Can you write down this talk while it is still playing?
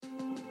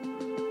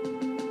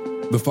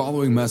The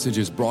following message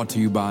is brought to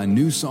you by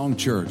New Song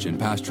Church and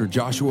Pastor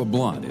Joshua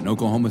Blunt in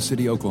Oklahoma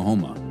City,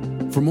 Oklahoma.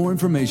 For more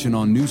information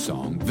on New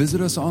Song,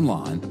 visit us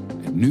online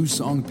at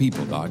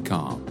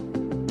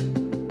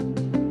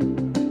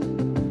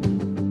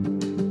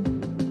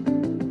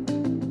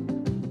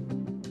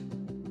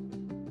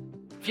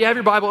newsongpeople.com. If you have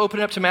your Bible, open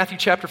it up to Matthew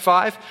chapter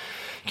 5.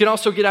 You can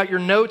also get out your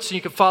notes and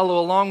you can follow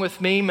along with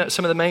me.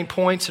 Some of the main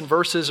points and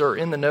verses are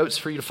in the notes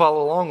for you to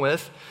follow along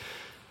with.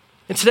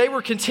 And today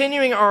we're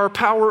continuing our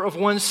Power of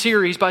One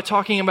series by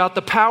talking about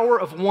the power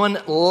of one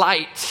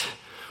light.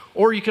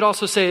 Or you could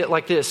also say it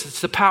like this: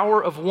 it's the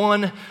power of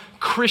one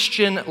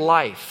Christian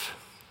life.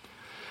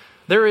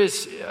 There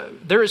is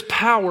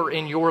power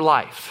in your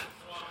life.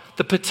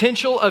 The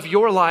potential of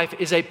your life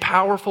is a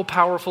powerful,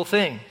 powerful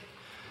thing.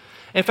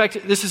 In fact,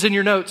 this is in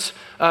your notes.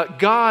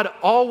 God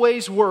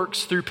always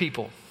works through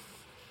people.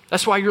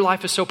 That's why your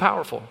life is so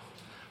powerful.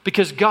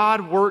 Because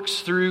God works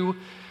through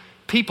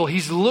people.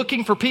 He's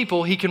looking for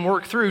people he can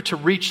work through to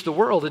reach the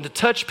world and to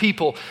touch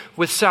people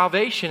with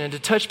salvation and to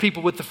touch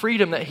people with the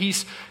freedom that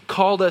he's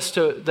called us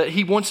to, that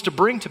he wants to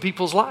bring to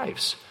people's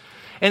lives.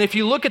 And if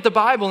you look at the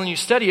Bible and you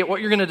study it,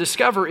 what you're going to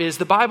discover is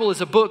the Bible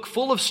is a book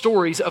full of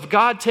stories of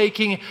God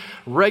taking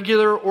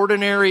regular,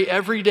 ordinary,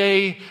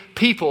 everyday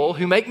people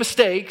who make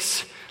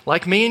mistakes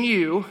like me and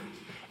you,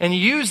 and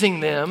using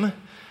them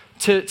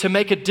to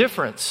make a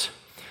difference.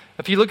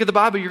 If you look at the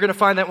Bible, you're going to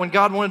find that when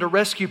God wanted to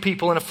rescue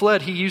people in a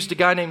flood, he used a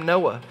guy named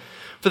Noah.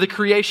 For the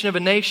creation of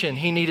a nation,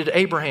 he needed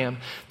Abraham.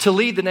 To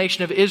lead the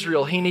nation of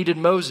Israel, he needed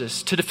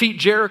Moses. To defeat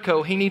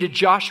Jericho, he needed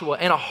Joshua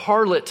and a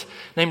harlot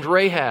named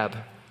Rahab.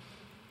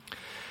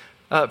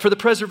 For the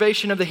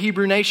preservation of the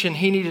Hebrew nation,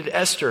 he needed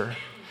Esther.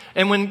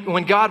 And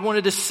when God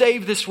wanted to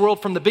save this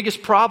world from the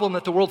biggest problem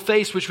that the world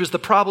faced, which was the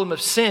problem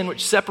of sin,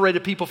 which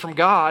separated people from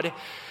God,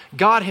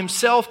 God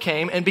himself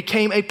came and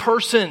became a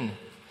person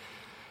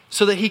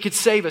so that he could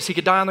save us. He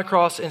could die on the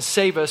cross and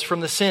save us from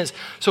the sins.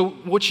 So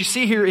what you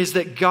see here is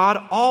that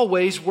God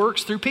always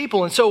works through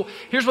people. And so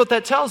here's what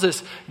that tells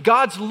us.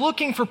 God's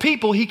looking for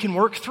people he can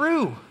work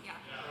through.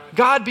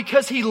 God,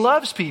 because he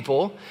loves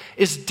people,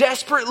 is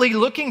desperately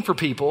looking for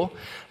people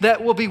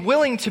that will be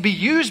willing to be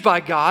used by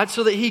God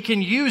so that he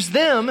can use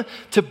them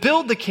to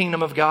build the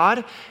kingdom of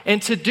God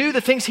and to do the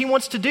things he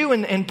wants to do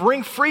and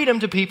bring freedom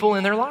to people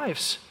in their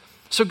lives.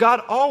 So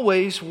God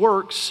always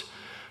works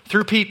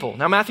through people.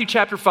 Now, Matthew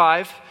chapter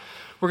 5,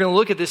 we're going to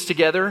look at this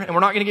together, and we're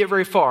not going to get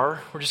very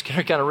far. We're just going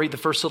to kind of read the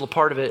first little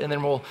part of it, and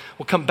then we'll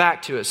come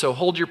back to it. So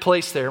hold your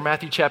place there.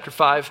 Matthew chapter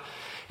 5.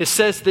 It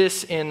says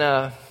this in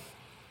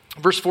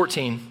verse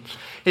 14.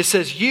 It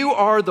says, "You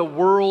are the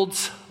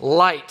world's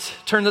light."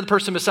 Turn to the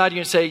person beside you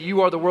and say,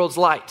 "You are the world's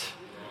light."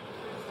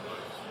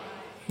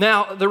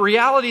 Now, the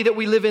reality that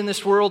we live in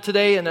this world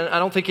today, and I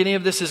don't think any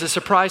of this is a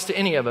surprise to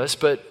any of us,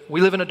 but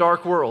we live in a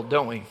dark world,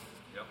 don't we?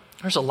 Yep.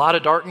 There's a lot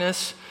of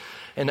darkness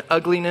and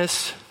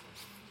ugliness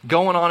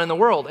going on in the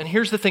world. And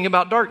here's the thing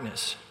about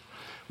darkness.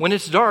 When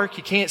it's dark,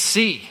 you can't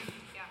see.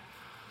 Yeah.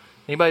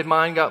 Anybody's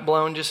mind got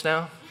blown just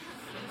now?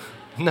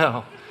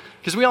 No,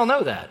 because we all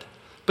know that.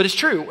 But it's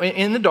true.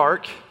 In the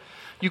dark,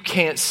 you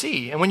can't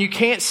see. And when you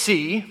can't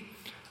see,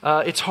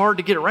 it's hard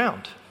to get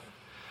around.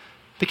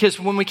 Because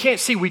when we can't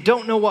see, we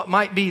don't know what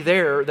might be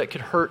there that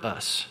could hurt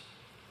us.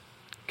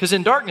 Because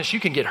in darkness,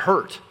 you can get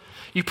hurt.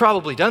 You've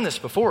probably done this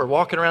before,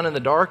 walking around in the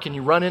dark and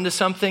you run into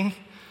something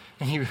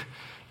and you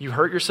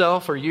hurt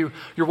yourself, or you're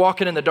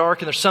walking in the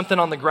dark and there's something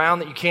on the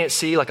ground that you can't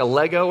see, like a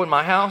Lego in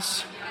my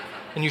house,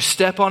 and you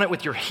step on it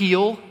with your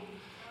heel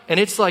and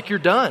it's like you're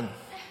done.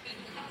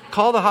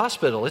 Call the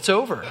hospital. It's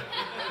over.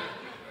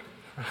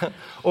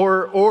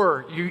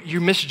 Or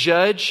you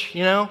misjudge,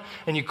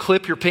 and you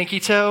clip your pinky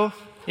toe.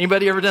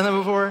 Anybody ever done that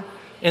before?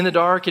 In the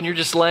dark, and you're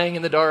just laying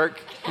in the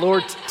dark.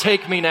 Lord,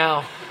 take me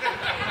now.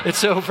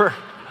 It's over.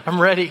 I'm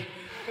ready.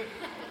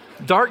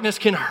 Darkness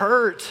can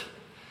hurt.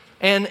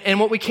 And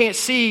what we can't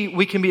see,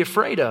 we can be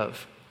afraid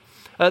of.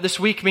 This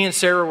week, me and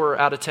Sarah were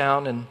out of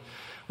town, and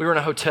we were in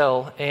a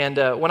hotel. And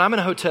when I'm in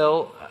a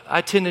hotel, I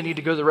tend to need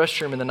to go to the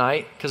restroom in the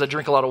night because I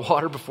drink a lot of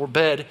water before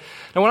bed.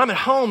 Now, when I'm at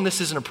home, this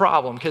isn't a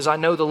problem because I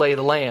know the lay of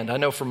the land. I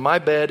know from my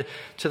bed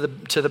to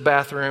the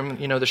bathroom,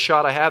 the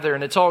shot I have there,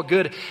 and it's all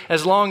good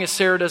as long as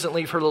Sarah doesn't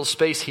leave her little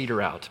space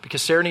heater out,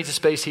 because Sarah needs a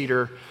space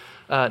heater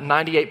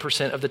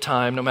 98% of the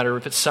time, no matter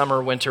if it's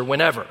summer, winter,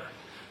 whenever.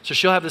 So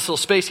she'll have this little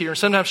space heater, and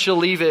sometimes she'll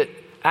leave it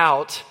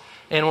out.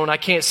 And when I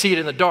can't see it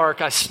in the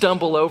dark, I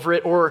stumble over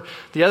it. Or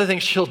the other thing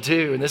she'll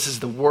do, and this is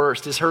the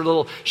worst, is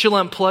she'll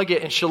unplug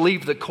it and she'll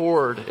leave the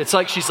cord. It's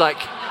like she's like,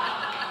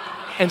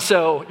 and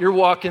so you're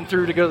walking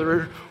through to go to the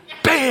room,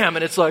 bam,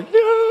 and it's like,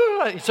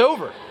 it's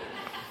over.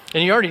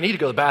 And you already need to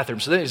go to the bathroom,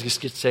 so then it just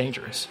gets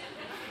dangerous.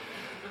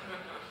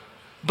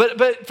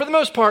 But for the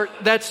most part,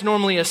 that's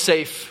normally a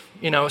safe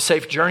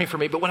journey for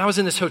me. But when I was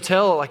in this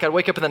hotel, I'd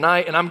wake up in the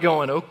night and I'm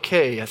going,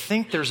 okay, I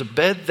think there's a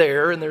bed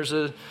there and there's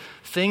a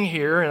thing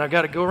here, and I've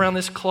got to go around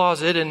this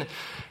closet, and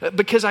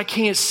because I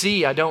can't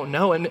see, I don't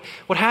know. And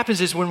what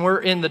happens is when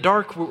we're in the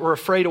dark, we're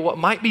afraid of what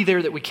might be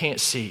there that we can't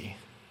see.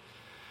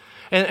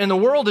 And the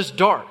world is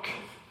dark.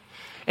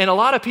 And a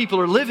lot of people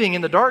are living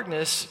in the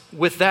darkness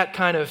with that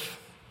kind of,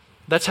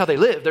 that's how they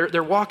live.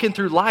 They're walking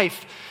through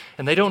life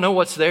and they don't know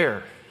what's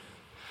there.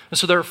 And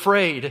so they're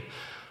afraid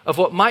of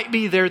what might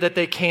be there that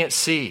they can't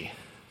see.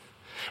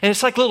 And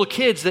it's like little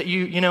kids that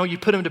you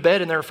put them to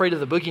bed and they're afraid of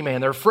the boogeyman.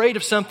 They're afraid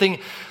of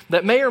something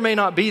that may or may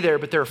not be there,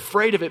 but they're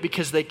afraid of it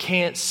because they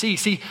can't see.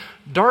 See,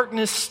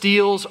 darkness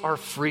steals our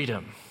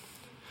freedom.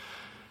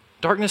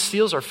 Darkness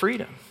steals our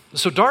freedom.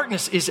 So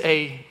darkness it's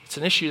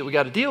an issue that we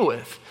got to deal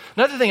with.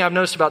 Another thing I've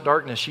noticed about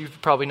darkness,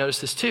 you've probably noticed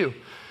this too.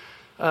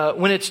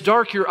 When it's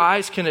dark, your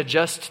eyes can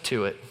adjust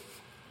to it.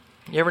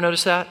 You ever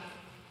notice that?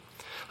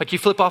 Like you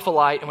flip off a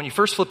light, and when you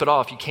first flip it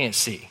off, you can't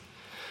see.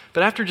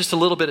 But after just a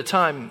little bit of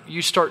time,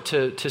 you start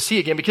to see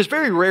again, because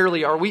very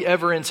rarely are we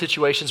ever in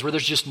situations where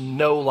there's just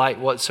no light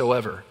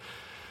whatsoever.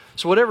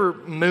 So whatever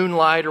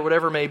moonlight or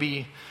whatever may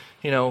be,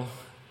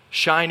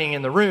 shining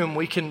in the room,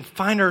 we can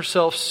find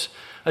ourselves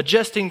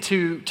adjusting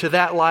to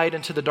that light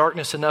and to the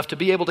darkness enough to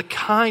be able to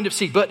kind of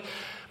see.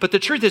 But the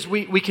truth is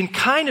we can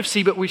kind of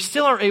see, but we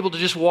still aren't able to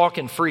just walk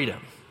in freedom.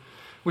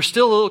 We're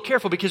still a little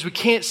careful because we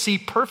can't see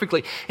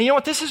perfectly. And you know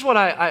what? This is what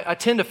I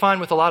tend to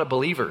find with a lot of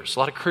believers, a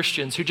lot of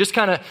Christians who just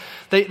kind of,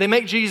 they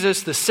make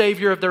Jesus the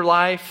Savior of their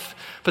life,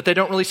 but they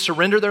don't really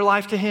surrender their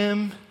life to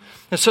Him.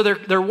 And so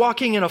they're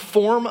walking in a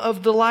form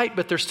of the light,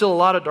 but there's still a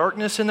lot of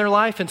darkness in their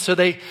life. And so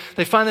they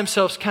find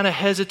themselves kind of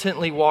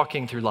hesitantly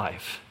walking through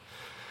life.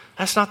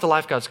 That's not the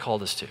life God's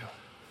called us to.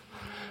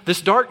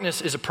 This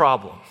darkness is a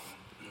problem,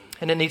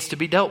 and it needs to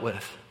be dealt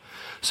with.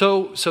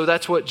 So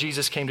that's what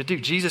Jesus came to do.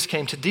 Jesus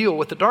came to deal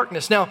with the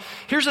darkness. Now,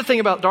 here's the thing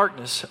about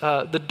darkness.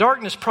 The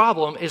darkness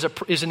problem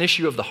is an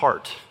issue of the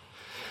heart.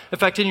 In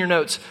fact, in your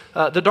notes,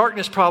 the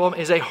darkness problem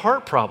is a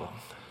heart problem.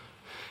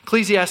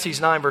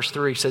 Ecclesiastes 9 verse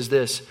 3 says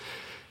this.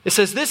 It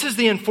says, "This is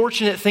the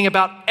unfortunate thing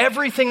about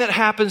everything that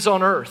happens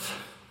on earth.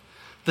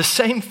 The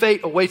same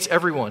fate awaits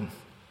everyone.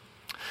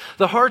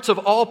 The hearts of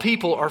all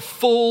people are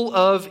full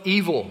of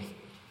evil,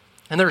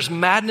 and there's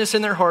madness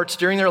in their hearts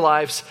during their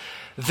lives,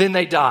 then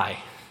they die."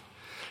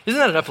 Isn't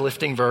that an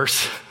uplifting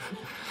verse?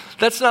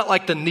 That's not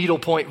like the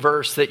needlepoint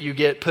verse that you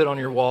get put on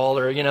your wall,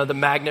 or, the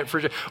magnet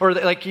for, or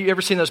like, you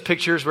ever seen those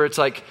pictures where it's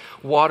like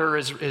water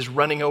is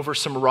running over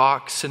some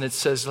rocks and it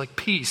says like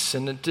peace,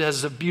 and it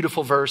has a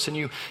beautiful verse, and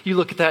you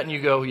look at that and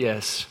you go,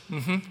 yes,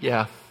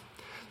 yeah.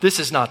 This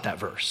is not that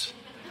verse.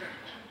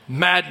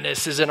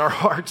 Madness is in our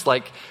hearts,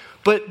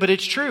 but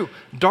it's true.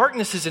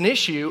 Darkness is an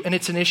issue, and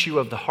it's an issue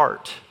of the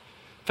heart.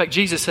 In fact,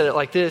 Jesus said it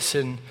like this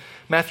in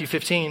Matthew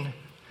 15,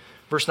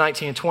 verse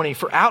 19 and 20.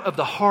 "For out of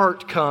the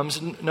heart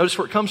comes," notice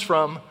where it comes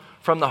from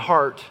the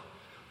heart.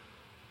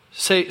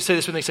 Say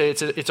this with me, say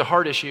it's a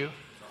heart issue.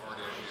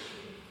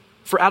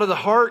 "For out of the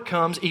heart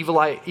comes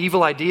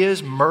evil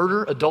ideas,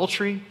 murder,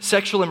 adultery,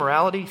 sexual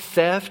immorality,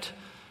 theft,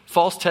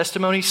 false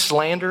testimony,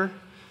 slander.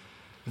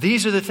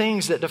 These are the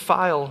things that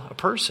defile a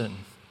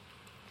person."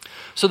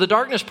 So the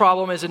darkness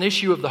problem is an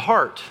issue of the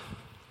heart.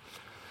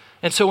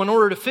 And so in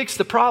order to fix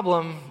the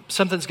problem,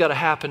 something's got to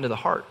happen to the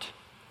heart.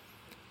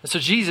 And so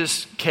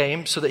Jesus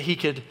came so that he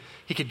could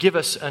give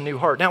us a new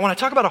heart. Now, when I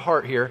talk about a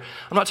heart here,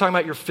 I'm not talking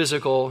about your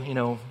physical,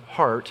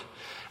 heart.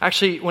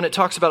 Actually, when it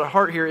talks about a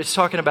heart here, it's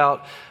talking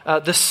about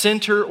the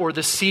center or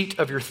the seat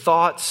of your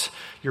thoughts,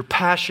 your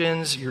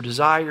passions, your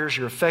desires,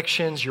 your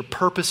affections, your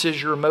purposes,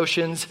 your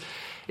emotions.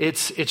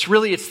 It's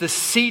the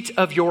seat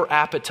of your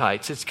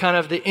appetites. It's kind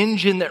of the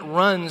engine that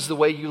runs the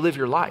way you live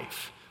your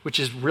life, which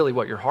is really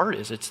what your heart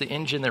is. It's the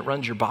engine that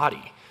runs your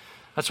body.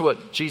 That's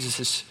what Jesus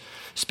is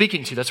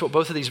speaking to. That's what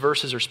both of these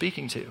verses are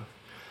speaking to.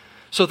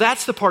 So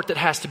that's the part that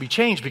has to be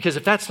changed, because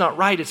if that's not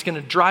right, it's going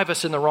to drive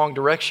us in the wrong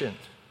direction.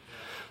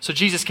 So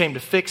Jesus came to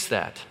fix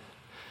that.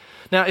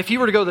 Now, if you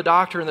were to go to the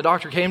doctor and the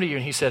doctor came to you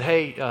and he said,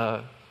 "Hey,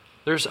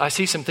 I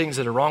see some things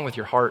that are wrong with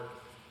your heart,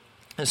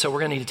 and so we're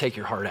going to need to take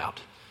your heart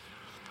out."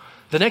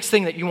 The next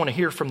thing that you want to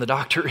hear from the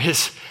doctor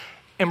is,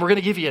 "And we're going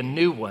to give you a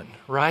new one,"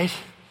 right?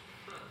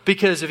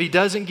 Because if he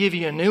doesn't give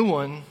you a new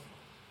one,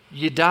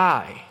 you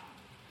die.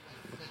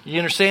 You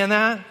understand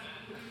that?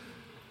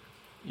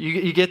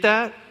 You get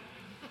that?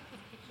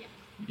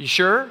 You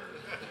sure?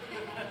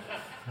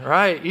 All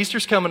right,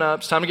 Easter's coming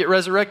up. It's time to get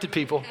resurrected,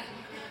 people.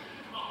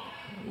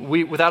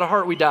 Without a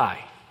heart, we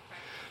die.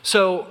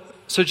 So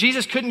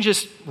Jesus couldn't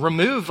just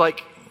remove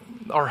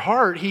our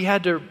heart. He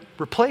had to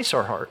replace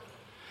our heart.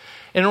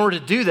 In order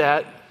to do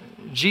that,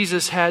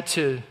 Jesus had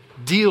to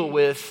deal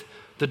with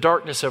the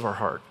darkness of our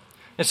heart.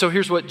 And so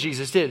here's what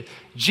Jesus did.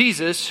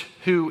 Jesus,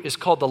 who is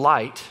called the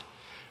light,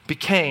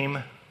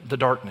 became the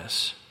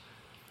darkness.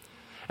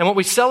 And what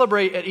we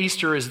celebrate at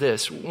Easter is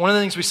this. One of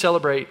the things we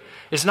celebrate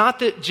is not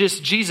that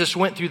just Jesus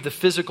went through the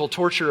physical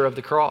torture of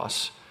the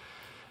cross.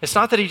 It's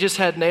not that he just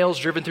had nails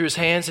driven through his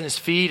hands and his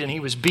feet, and he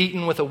was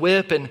beaten with a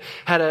whip and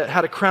had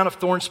a crown of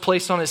thorns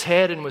placed on his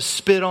head and was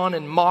spit on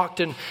and mocked,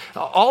 and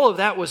all of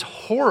that was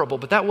horrible,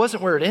 but that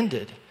wasn't where it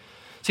ended.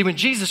 See, when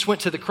Jesus went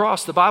to the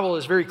cross, the Bible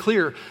is very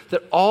clear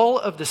that all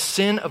of the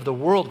sin of the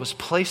world was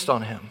placed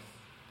on him.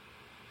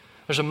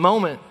 There's a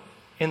moment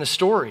in the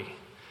story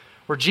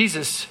where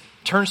Jesus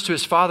turns to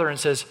his Father and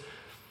says,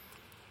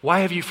 "Why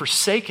have you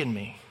forsaken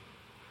me?"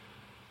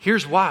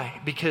 Here's why.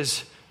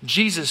 Because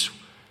Jesus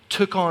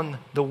took on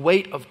the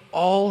weight of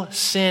all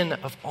sin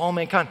of all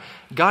mankind.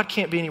 God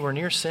can't be anywhere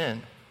near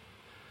sin.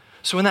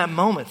 So in that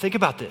moment, think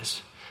about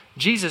this.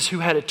 Jesus, who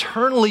had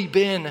eternally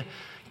been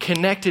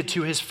connected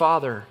to his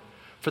Father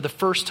for the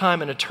first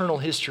time in eternal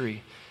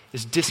history,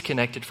 is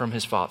disconnected from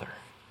his Father,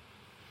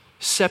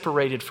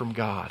 separated from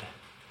God,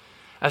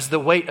 as the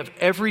weight of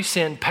every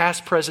sin,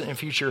 past, present, and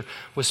future,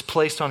 was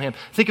placed on him.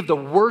 Think of the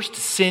worst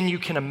sin you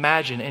can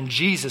imagine, and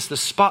Jesus, the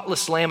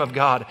spotless Lamb of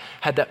God,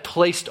 had that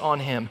placed on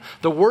him.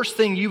 The worst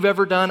thing you've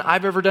ever done,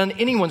 I've ever done,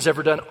 anyone's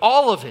ever done,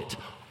 all of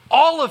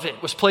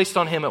it was placed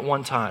on him at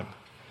one time.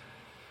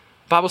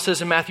 The Bible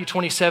says in Matthew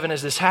 27,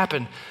 as this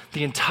happened,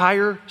 the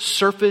entire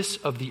surface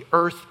of the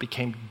earth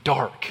became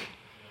dark.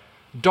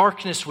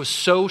 Darkness was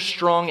so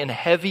strong and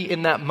heavy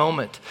in that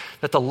moment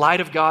that the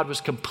light of God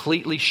was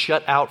completely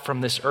shut out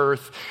from this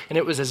earth, and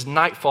it was as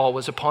nightfall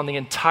was upon the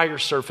entire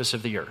surface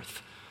of the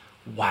earth.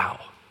 Wow.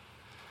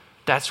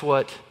 That's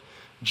what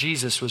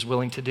Jesus was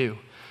willing to do.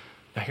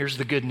 Now here's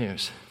the good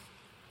news.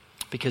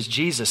 Because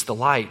Jesus, the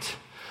light,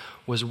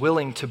 was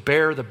willing to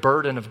bear the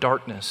burden of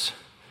darkness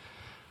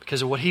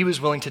because of what he was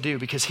willing to do,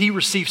 because he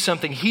received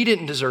something he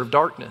didn't deserve,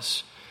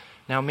 darkness.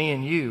 Now me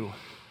and you,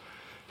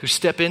 who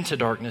step into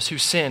darkness, who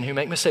sin, who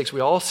make mistakes. We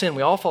all sin.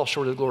 We all fall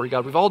short of the glory of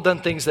God. We've all done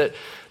things that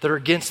are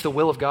against the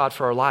will of God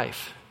for our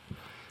life.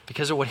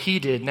 Because of what he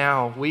did,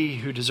 now we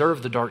who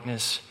deserve the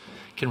darkness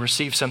can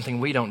receive something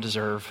we don't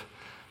deserve,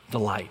 the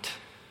light.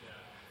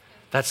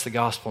 That's the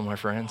gospel, my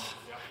friends.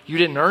 You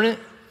didn't earn it.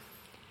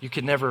 You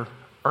could never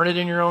earn it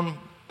in your own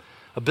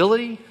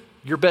ability.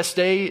 Your best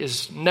day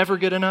is never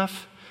good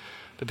enough.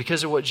 But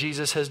because of what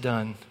Jesus has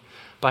done,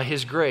 by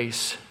his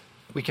grace,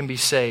 we can be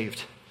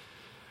saved.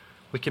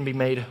 We can be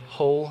made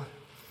whole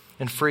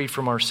and freed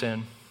from our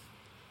sin.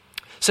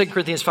 2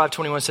 Corinthians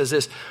 5:21 says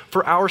this,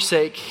 for our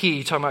sake,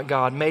 he, talking about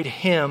God, made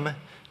him,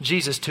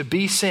 Jesus, to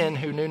be sin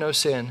who knew no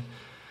sin,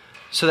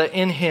 so that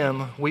in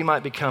him we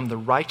might become the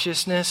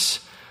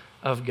righteousness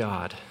of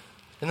God.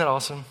 Isn't that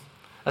awesome?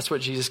 That's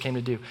what Jesus came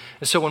to do.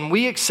 And so when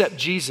we accept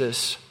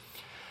Jesus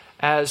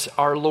as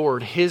our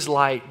Lord, his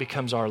light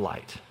becomes our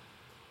light.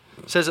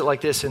 It says it like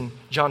this in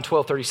John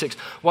 12:36.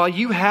 While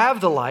you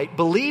have the light,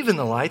 believe in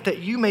the light that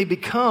you may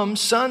become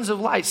sons of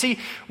light. See,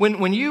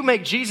 when you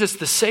make Jesus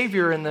the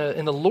Savior and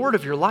the Lord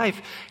of your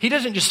life, he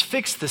doesn't just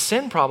fix the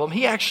sin problem.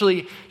 You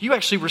actually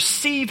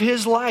receive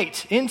his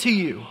light into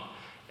you.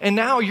 And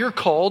now you're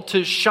called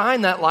to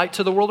shine that light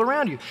to the world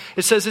around you.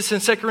 It says this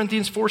in 2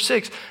 Corinthians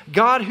 4:6.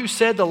 God, who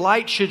said the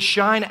light should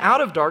shine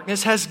out of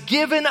darkness, has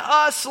given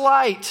us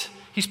light.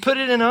 He's put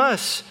it in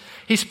us.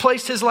 He's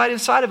placed his light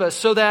inside of us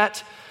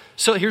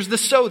so here's the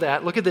so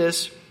that, look at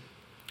this.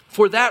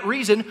 For that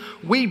reason,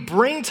 we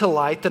bring to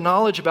light the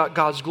knowledge about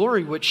God's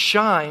glory, which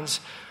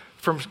shines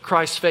from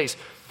Christ's face.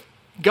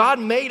 God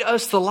made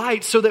us the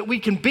light so that we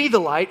can be the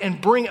light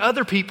and bring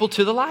other people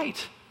to the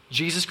light,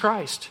 Jesus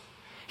Christ.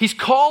 He's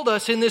called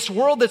us in this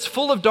world that's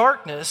full of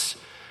darkness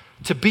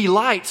to be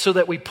light so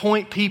that we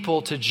point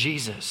people to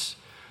Jesus.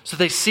 So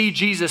they see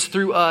Jesus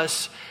through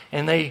us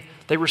and they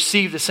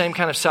receive the same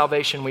kind of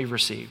salvation we've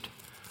received.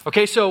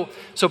 Okay, so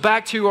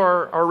back to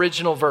our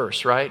original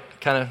verse, right?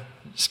 Kind of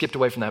skipped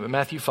away from that, but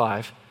Matthew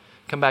 5,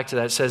 come back to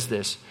that. It says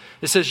this.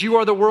 It says, you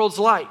are the world's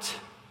light,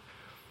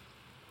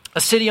 a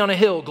city on a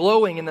hill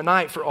glowing in the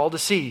night for all to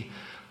see.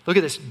 Look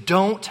at this.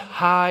 Don't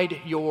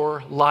hide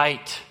your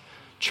light.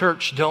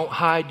 Church, don't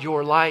hide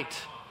your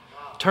light.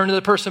 Turn to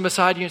the person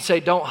beside you and say,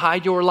 don't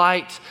hide your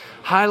light.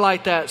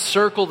 Highlight that,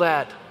 circle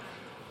that.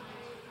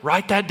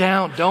 Write that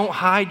down. Don't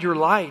hide your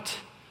light.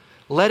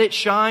 Let it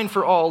shine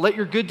for all. Let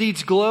your good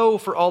deeds glow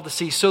for all to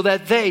see, so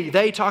that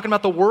they talking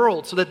about the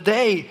world, so that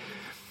they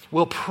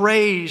will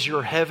praise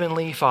your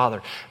heavenly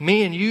Father.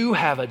 Me and you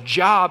have a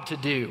job to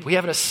do. We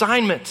have an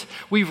assignment.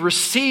 We've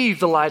received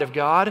the light of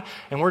God,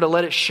 and we're to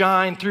let it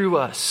shine through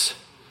us.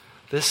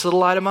 This little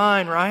light of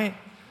mine, right?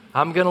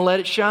 I'm going to let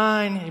it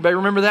shine. Anybody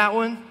remember that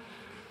one?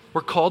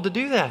 We're called to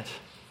do that.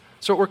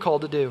 That's what we're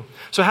called to do.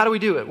 So how do we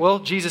do it? Well,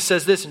 Jesus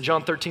says this in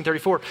John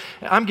 13:34.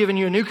 I'm giving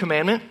you a new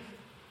commandment.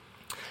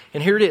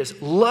 And here it is.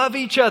 Love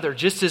each other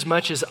just as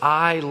much as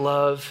I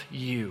love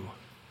you.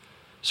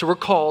 So we're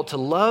called to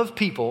love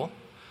people.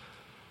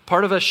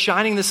 Part of us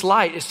shining this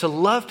light is to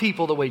love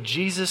people the way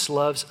Jesus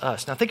loves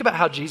us. Now think about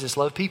how Jesus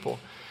loved people.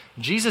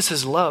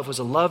 Jesus' love was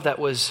a love that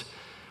was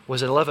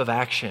a love of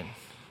action.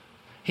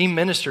 He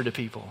ministered to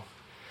people.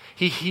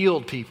 He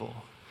healed people.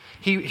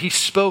 He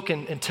spoke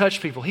and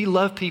touched people. He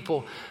loved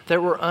people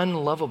that were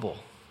unlovable.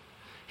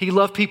 He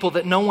loved people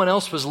that no one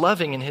else was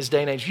loving in his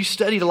day and age. If you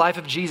study the life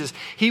of Jesus,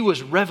 he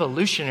was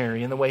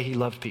revolutionary in the way he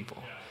loved people.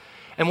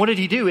 And what did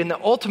he do? In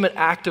the ultimate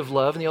act of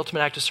love and the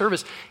ultimate act of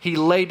service, he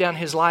laid down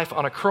his life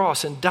on a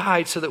cross and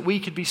died so that we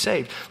could be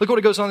saved. Look what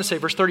it goes on to say,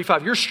 verse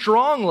 35. Your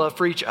strong love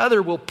for each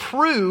other will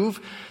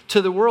prove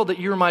to the world that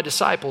you're my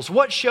disciples.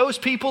 What shows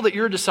people that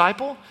you're a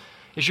disciple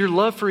is your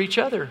love for each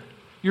other,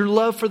 your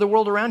love for the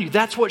world around you.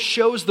 That's what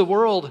shows the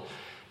world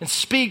and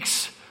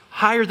speaks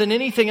higher than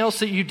anything else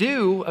that you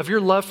do of your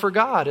love for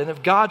God and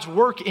of God's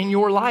work in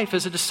your life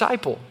as a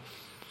disciple.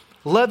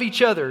 Love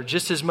each other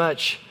just as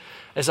much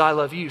as I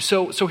love you.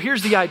 So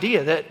here's the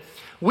idea that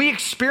we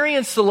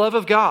experience the love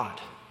of God.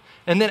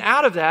 And then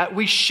out of that,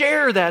 we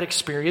share that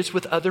experience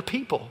with other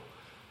people.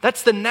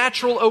 That's the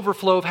natural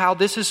overflow of how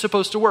this is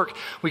supposed to work.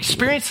 We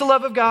experience the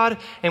love of God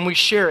and we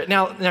share it.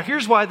 Now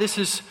here's why this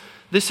is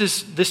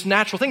this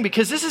natural thing,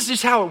 because this is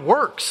just how it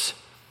works.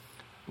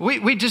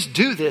 We just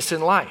do this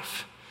in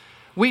life.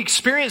 We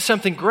experience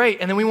something great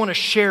and then we want to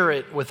share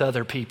it with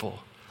other people.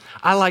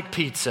 I like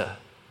pizza.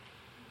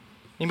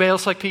 Anybody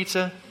else like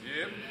pizza?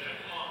 Yep.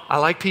 I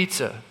like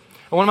pizza.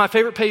 And one of my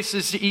favorite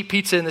places to eat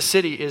pizza in the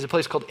city is a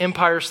place called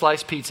Empire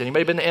Slice Pizza.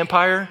 Anybody been to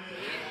Empire?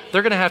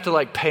 They're going to have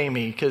to pay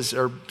me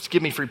or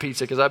give me free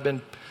pizza because I've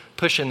been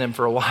pushing them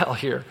for a while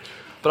here.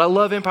 But I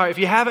love Empire. If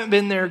you haven't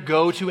been there,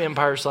 go to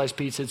Empire Slice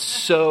Pizza. It's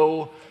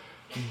so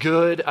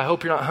good. I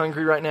hope you're not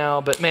hungry right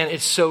now, but man,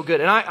 it's so good.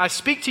 And I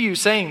speak to you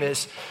saying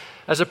this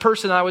as a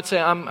person. I would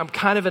say I'm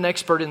kind of an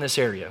expert in this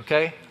area,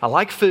 okay? I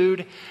like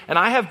food, and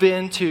I have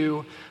been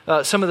to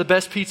some of the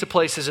best pizza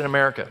places in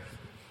America.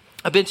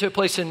 I've been to a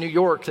place in New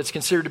York that's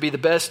considered to be the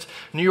best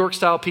New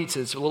York-style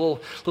pizza. It's a little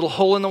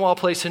hole-in-the-wall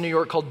place in New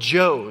York called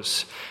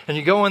Joe's. And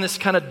you go in this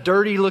kind of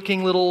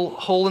dirty-looking little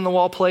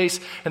hole-in-the-wall place,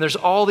 and there's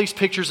all these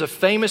pictures of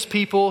famous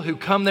people who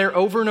come there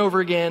over and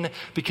over again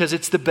because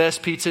it's the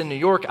best pizza in New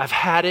York. I've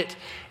had it,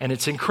 and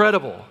it's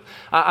incredible.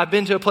 I've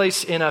been to a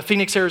place in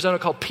Phoenix, Arizona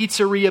called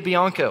Pizzeria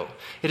Bianco.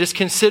 It is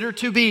considered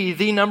to be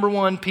the number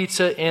one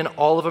pizza in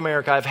all of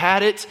America. I've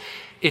had it.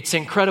 It's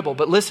incredible.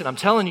 But listen, I'm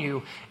telling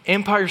you,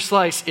 Empire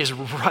Slice is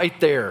right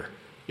there.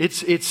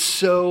 It's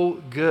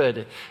so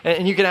good.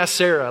 And you can ask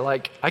Sarah,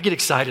 I get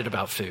excited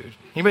about food.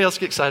 Anybody else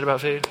get excited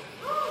about food?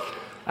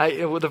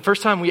 The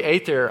first time we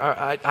ate there,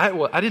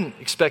 I didn't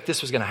expect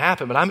this was going to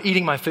happen, but I'm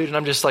eating my food and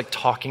I'm just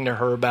talking to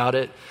her about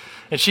it.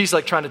 And she's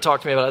trying to talk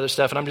to me about other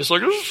stuff. And I'm just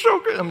this is so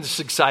good. I'm just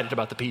excited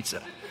about the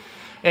pizza.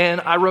 And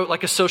I wrote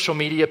a social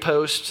media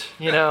post,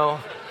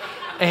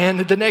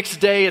 And the next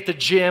day at the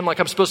gym,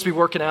 I'm supposed to be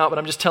working out, but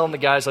I'm just telling the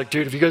guys,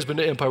 dude, have you guys been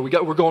to Empire?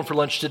 We're going for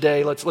lunch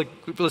today. Let's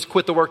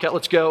quit the workout.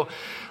 Let's go.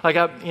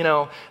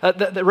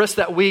 The rest of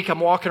that week, I'm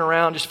walking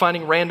around just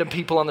finding random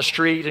people on the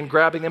street and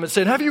grabbing them and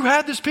saying, have you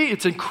had this pizza?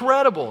 It's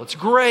incredible. It's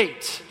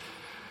great.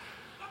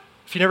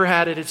 If you never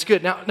had it, it's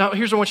good. Now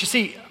here's what I want you to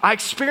see. I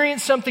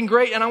experienced something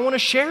great and I want to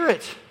share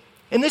it.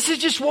 And this is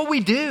just what we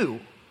do.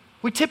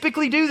 We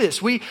typically do this.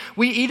 We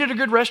eat at a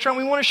good restaurant.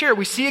 We want to share it.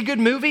 We see a good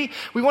movie.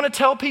 We want to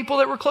tell people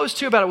that we're close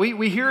to about it.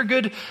 We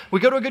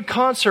go to a good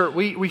concert.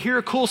 We hear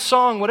a cool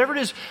song, whatever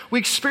it is. We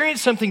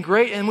experience something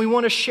great and we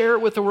want to share it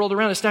with the world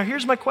around us. Now,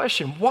 here's my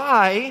question.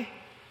 Why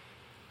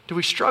do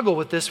we struggle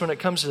with this when it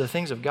comes to the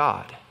things of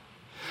God?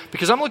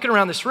 Because I'm looking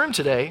around this room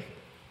today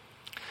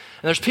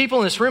and there's people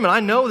in this room, and I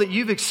know that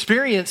you've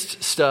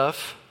experienced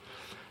stuff.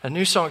 At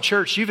New Song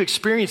Church, you've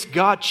experienced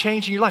God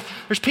changing your life.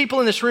 There's people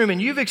in this room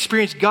and you've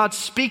experienced God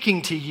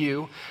speaking to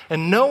you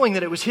and knowing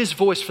that it was His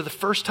voice for the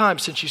first time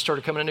since you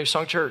started coming to New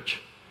Song Church.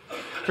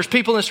 There's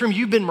people in this room,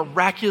 you've been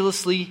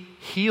miraculously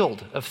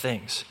healed of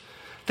things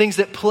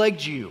that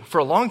plagued you for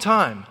a long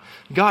time.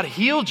 God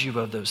healed you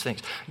of those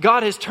things.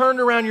 God has turned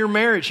around your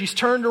marriage. He's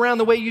turned around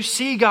the way you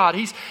see God.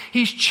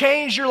 He's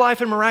changed your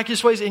life in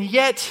miraculous ways, and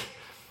yet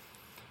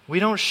we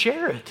don't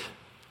share it.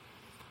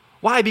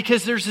 Why?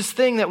 Because there's this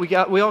thing that we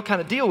all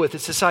kind of deal with.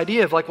 It's this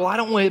idea of I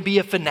don't want to be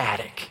a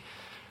fanatic,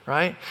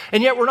 right?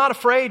 And yet we're not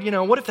afraid,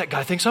 what if that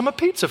guy thinks I'm a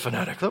pizza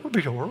fanatic? That would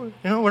be horrible.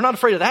 We're not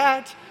afraid of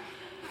that.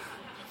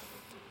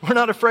 We're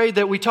not afraid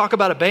that we talk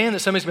about a band that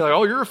somebody's going to be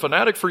oh, you're a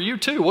fanatic for you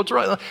too. What's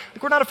right?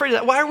 We're not afraid of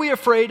that. Why are we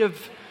afraid of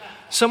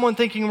someone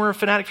thinking we're a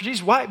fanatic for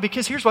Jesus? Why?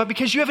 Here's why.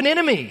 Because you have an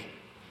enemy.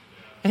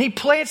 And he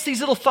plants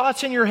these little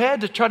thoughts in your head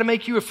to try to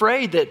make you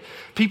afraid that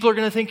people are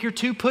going to think you're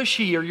too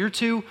pushy or you're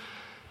too...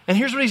 And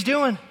here's what he's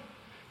doing.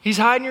 He's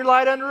hiding your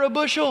light under a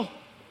bushel.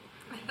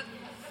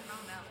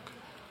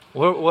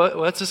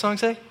 What's the song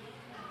say?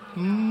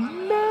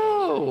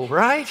 No,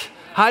 right?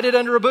 Hide it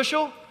under a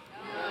bushel?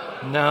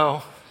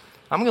 No.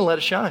 I'm going to let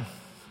it shine.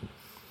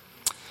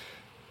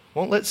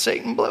 Won't let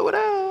Satan blow it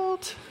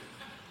out.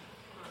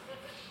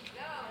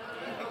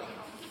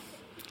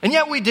 And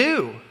yet we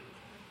do.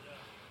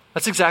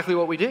 That's exactly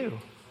what we do.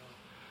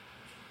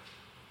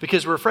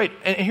 Because we're afraid.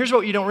 And here's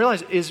what you don't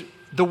realize is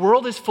the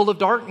world is full of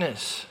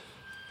darkness.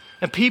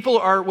 And people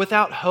are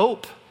without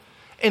hope.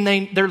 And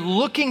they're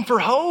looking for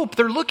hope.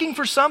 They're looking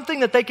for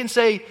something that they can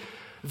say,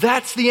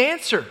 that's the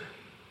answer.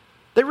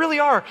 They really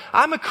are.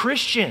 I'm a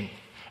Christian.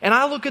 And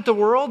I look at the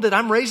world that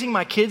I'm raising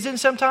my kids in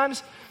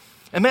sometimes.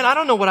 And man, I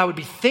don't know what I would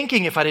be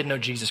thinking if I didn't know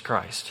Jesus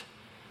Christ.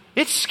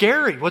 It's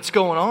scary what's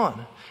going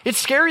on. It's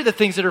scary the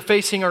things that are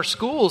facing our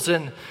schools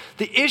and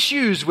the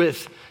issues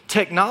with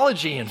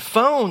technology and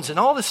phones and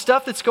all the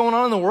stuff that's going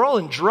on in the world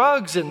and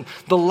drugs and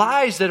the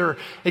lies that are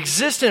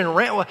existing.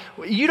 And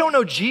you don't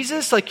know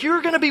Jesus?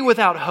 You're going to be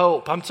without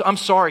hope. I'm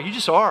sorry, you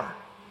just are.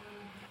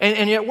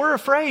 And yet we're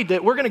afraid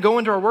that we're going to go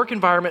into our work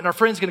environment and our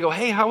friend's going to go,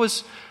 hey, how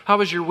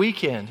was your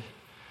weekend?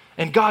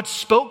 And God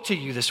spoke to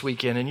you this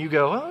weekend and you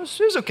go, oh, it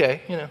was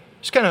okay.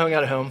 Just kind of hung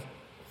out at home.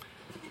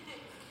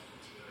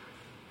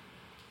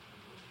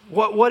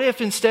 What if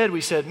instead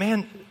we said,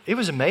 man, it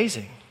was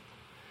amazing.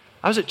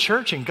 I was at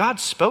church and God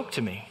spoke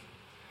to me.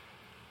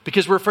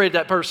 Because we're afraid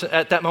that person,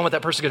 at that moment,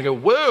 that person's going to go,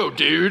 whoa,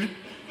 dude.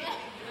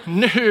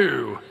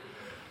 No.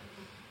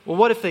 Well,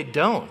 what if they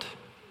don't?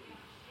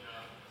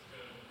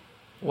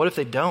 What if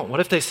they don't? What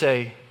if they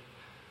say,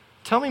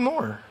 tell me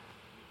more?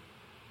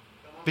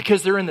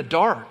 Because they're in the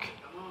dark.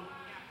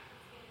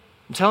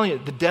 I'm telling you,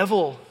 the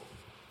devil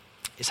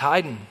is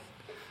hiding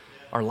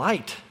our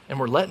light, and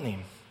we're letting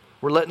him.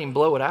 We're letting him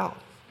blow it out.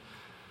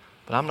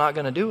 But I'm not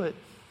going to do it.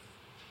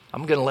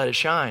 I'm going to let it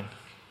shine.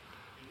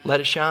 Let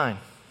it shine.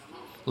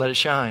 Let it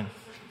shine.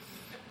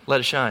 Let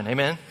it shine.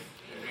 Amen?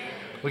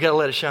 We got to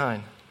let it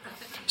shine.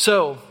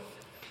 So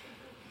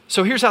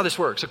here's how this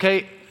works,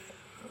 okay?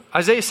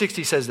 Isaiah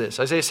 60 says this.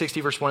 Isaiah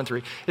 60, verse 1 and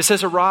 3. It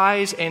says,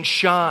 arise and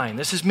shine.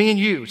 This is me and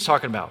you it's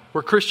talking about.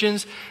 We're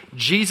Christians.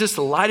 Jesus,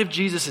 the light of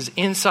Jesus is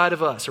inside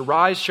of us.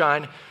 Arise,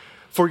 shine,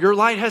 for your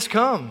light has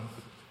come.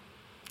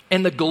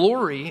 And the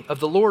glory of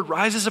the Lord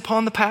rises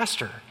upon the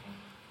pastor.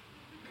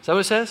 Is that what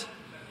it says?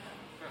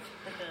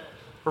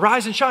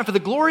 Arise and shine, for the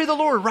glory of the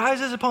Lord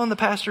rises upon the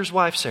pastor's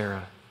wife,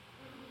 Sarah.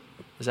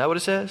 Is that what it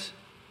says?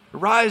 It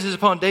rises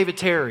upon David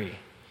Terry.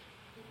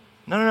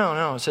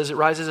 No. It says it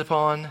rises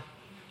upon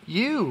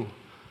you.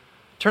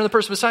 Turn to the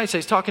person beside you and say,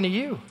 he's talking to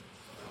you.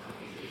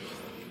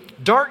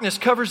 Darkness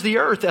covers the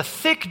earth. A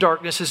thick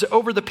darkness is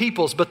over the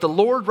peoples, but the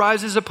Lord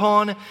rises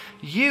upon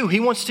you. He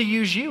wants to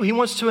use you. He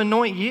wants to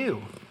anoint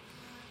you.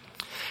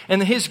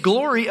 And his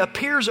glory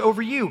appears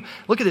over you.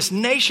 Look at this.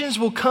 Nations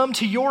will come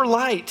to your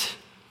light,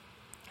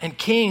 and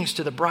kings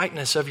to the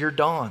brightness of your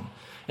dawn.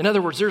 In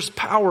other words, there's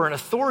power and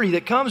authority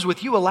that comes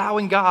with you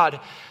allowing God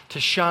to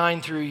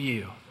shine through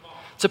you.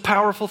 It's a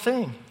powerful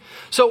thing.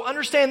 So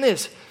understand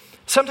this.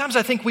 Sometimes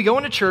I think we go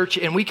into church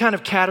and we kind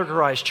of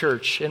categorize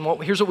church. And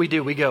here's what we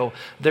do. We go,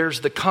 there's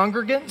the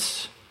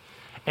congregants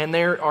and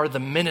there are the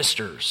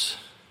ministers.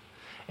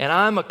 And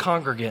I'm a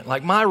congregant.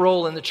 Like my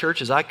role in the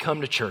church is I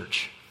come to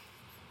church.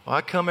 Well,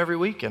 I come every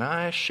week and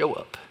I show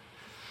up.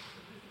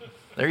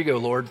 There you go,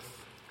 Lord.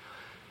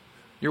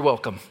 You're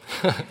welcome.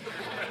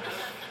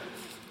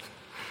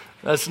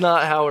 That's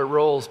not how it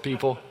rolls,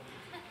 people.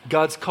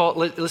 God's called,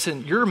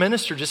 listen, you're a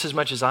minister just as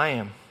much as I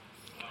am.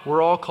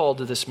 We're all called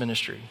to this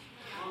ministry.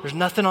 There's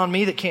nothing on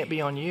me that can't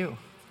be on you.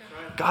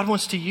 God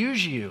wants to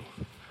use you.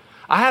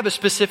 I have a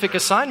specific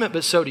assignment,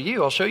 but so do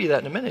you. I'll show you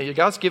that in a minute.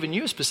 God's given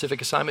you a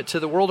specific assignment to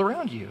the world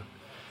around you.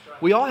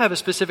 We all have a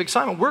specific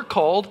assignment. We're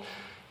called,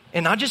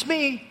 and not just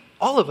me,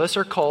 all of us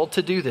are called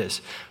to do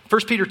this.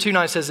 1 Peter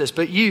 2:9 says this,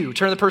 but you,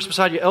 turn to the person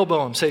beside you,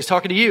 elbow him, say he's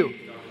talking to you.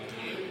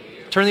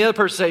 Turn to the other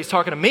person, say he's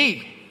talking to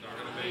me.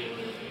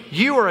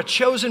 You are a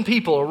chosen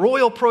people, a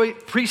royal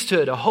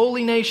priesthood, a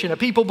holy nation, a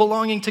people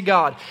belonging to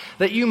God,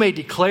 that you may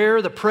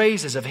declare the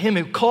praises of him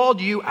who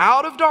called you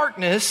out of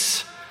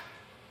darkness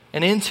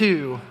and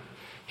into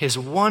his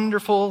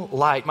wonderful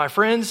light. My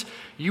friends,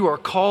 you are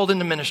called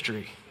into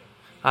ministry.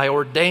 I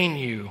ordain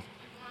you.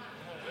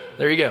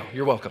 There you go.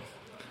 You're welcome.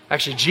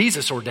 Actually,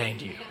 Jesus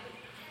ordained you.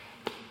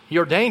 He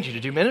ordained you to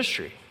do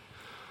ministry.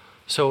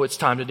 So it's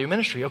time to do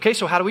ministry. Okay,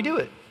 so how do we do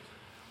it?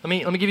 Let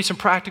me give you some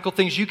practical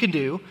things you can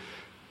do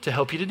to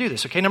help you to do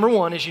this. Okay, number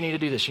one is you need to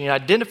do this. You need to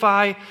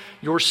identify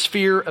your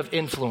sphere of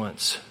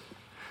influence.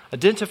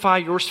 Identify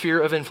your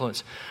sphere of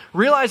influence.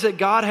 Realize that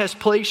God has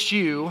placed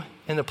you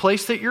in the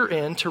place that you're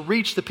in to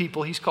reach the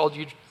people he's called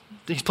you,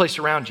 he's placed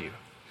around you.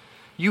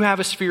 You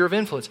have a sphere of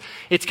influence.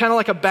 It's kind of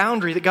like a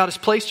boundary that God has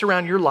placed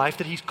around your life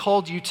that he's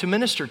called you to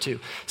minister to. It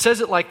says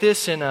it like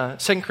this in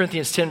 2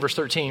 Corinthians 10, verse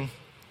 13.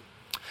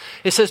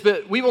 It says,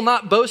 but we will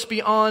not boast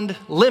beyond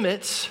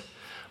limits,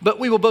 but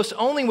we will boast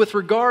only with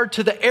regard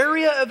to the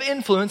area of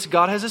influence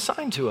God has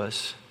assigned to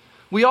us.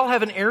 We all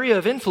have an area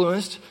of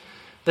influence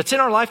that's in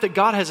our life that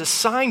God has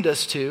assigned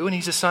us to, and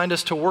he's assigned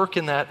us to work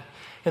in that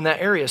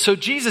area. So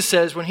Jesus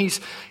says when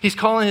he's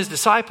calling his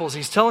disciples,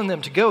 he's telling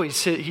them to go,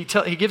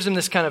 he gives them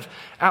this kind of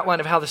outline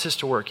of how this is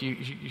to work. You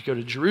go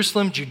to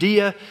Jerusalem,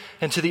 Judea,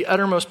 and to the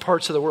uttermost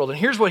parts of the world. And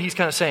here's what he's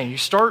kind of saying. You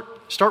start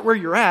where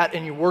you're at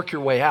and you work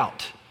your way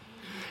out.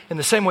 In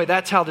the same way,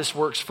 that's how this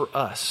works for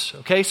us.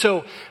 Okay,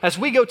 so as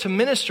we go to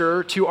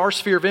minister to our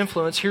sphere of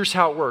influence, here's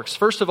how it works.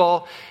 First of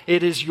all,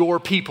 it is your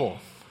people.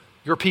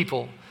 Your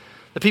people.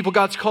 The people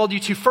God's called you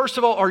to, first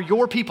of all, are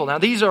your people. Now,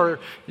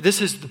 this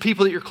is the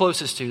people that you're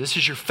closest to. This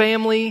is your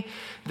family.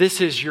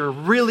 This is your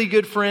really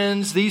good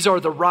friends. These are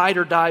the ride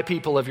or die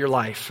people of your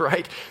life,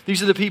 right?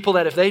 These are the people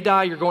that if they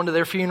die, you're going to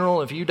their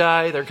funeral. If you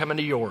die, they're coming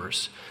to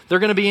yours. They're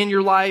going to be in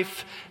your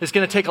life. It's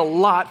going to take a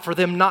lot for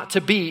them not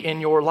to be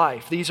in your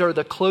life. These are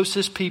the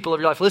closest people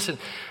of your life. Listen,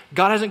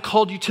 God hasn't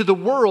called you to the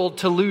world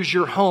to lose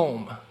your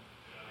home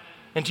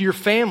and to your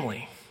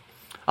family.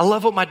 I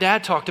love what my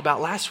dad talked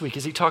about last week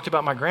as he talked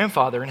about my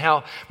grandfather and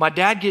how my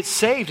dad gets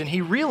saved and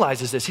he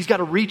realizes this. He's got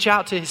to reach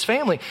out to his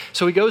family.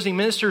 So he goes and he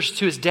ministers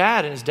to his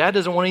dad and his dad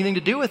doesn't want anything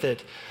to do with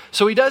it.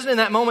 So he doesn't in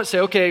that moment say,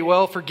 okay,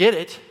 well, forget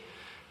it.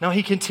 No,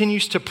 he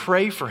continues to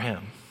pray for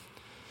him.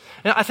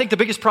 Now, I think the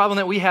biggest problem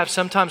that we have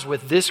sometimes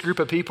with this group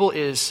of people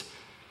is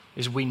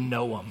we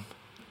know them,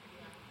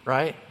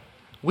 right?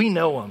 We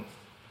know them.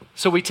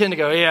 So we tend to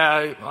go,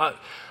 yeah,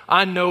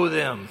 I know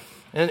them.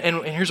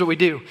 And here's what we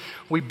do.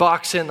 We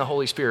box in the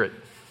Holy Spirit.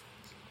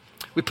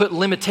 We put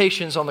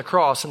limitations on the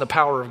cross and the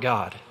power of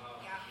God.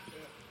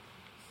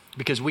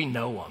 Because we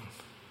know them.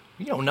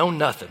 You don't know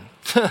nothing.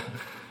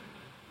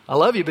 I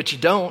love you, but you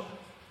don't.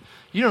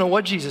 You don't know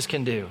what Jesus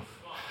can do.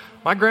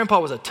 My grandpa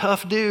was a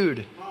tough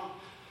dude.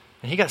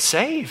 And he got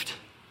saved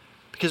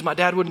because my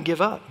dad wouldn't give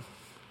up.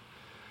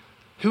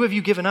 Who have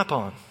you given up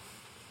on?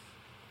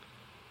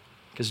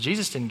 Because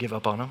Jesus didn't give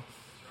up on them.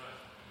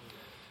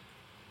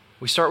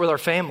 We start with our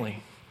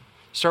family.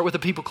 Start with the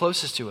people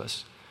closest to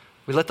us.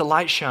 We let the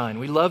light shine.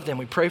 We love them.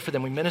 We pray for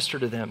them. We minister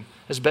to them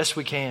as best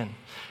we can.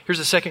 Here's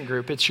the second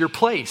group. It's your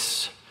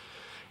place.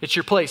 It's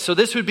your place. So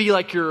this would be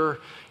like your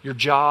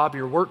job,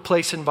 your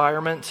workplace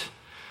environment,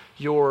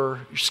 your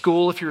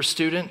school if you're a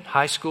student,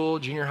 high school,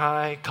 junior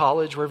high,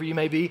 college, wherever you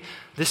may be.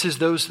 This is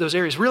those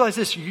areas. Realize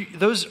this,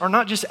 those are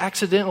not just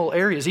accidental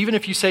areas. Even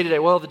if you say today,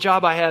 well, the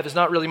job I have is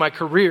not really my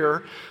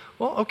career.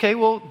 Well, okay,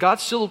 God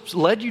still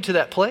led you to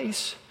that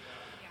place.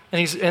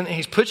 And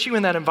he's put you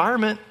in that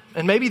environment.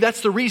 And maybe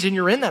that's the reason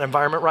you're in that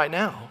environment right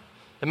now.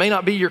 It may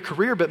not be your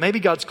career, but maybe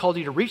God's called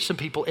you to reach some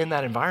people in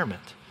that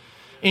environment,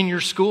 in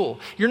your school.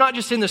 You're not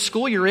just in the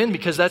school you're in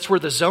because that's where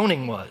the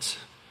zoning was.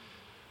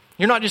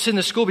 You're not just in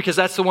the school because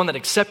that's the one that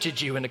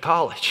accepted you into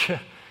college.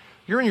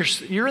 You're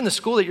in the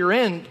school that you're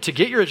in to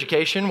get your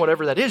education,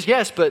 whatever that is,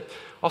 yes, but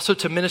also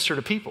to minister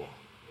to people,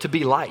 to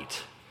be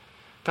light.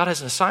 God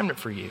has an assignment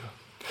for you.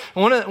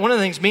 And one of the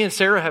things me and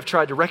Sarah have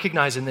tried to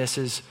recognize in this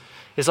is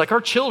like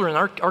our children,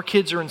 our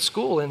kids are in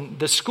school, and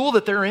the school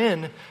that they're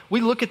in,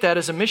 we look at that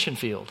as a mission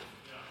field.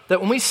 That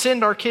when we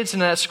send our kids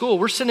into that school,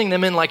 we're sending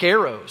them in like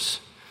arrows.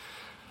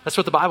 That's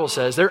what the Bible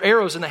says. They're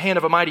arrows in the hand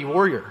of a mighty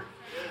warrior.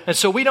 And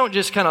so we don't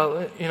just kind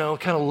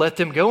of let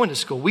them go into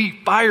school. We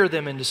fire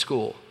them into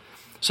school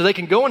so they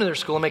can go into their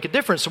school and make a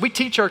difference. So we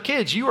teach our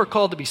kids, you are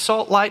called to be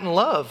salt, light, and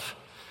love.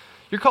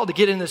 You're called to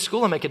get into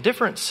school and make a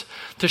difference,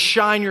 to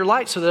shine your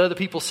light so that other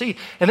people see.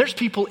 And there's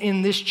people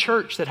in this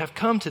church that have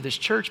come to this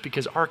church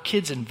because our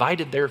kids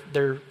invited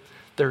their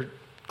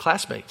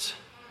classmates.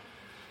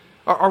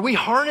 Are we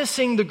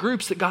harnessing the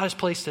groups that God has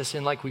placed us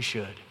in like we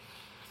should?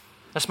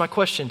 That's my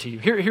question to you.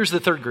 Here's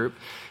the third group.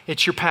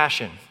 It's your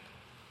passion.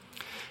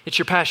 It's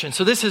your passion.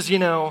 So this is,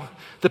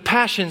 the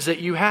passions that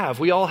you have.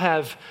 We all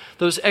have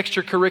those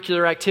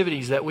extracurricular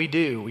activities that we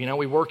do.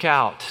 We work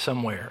out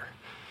somewhere.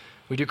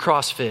 We do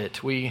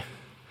CrossFit. We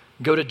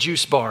go to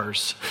juice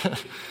bars.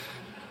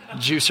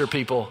 Juicer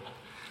people.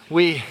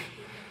 We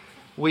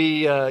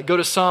go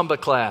to Samba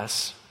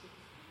class.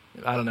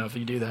 I don't know if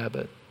you do that,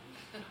 but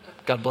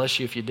God bless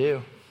you if you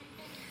do.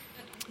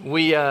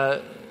 We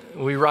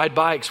ride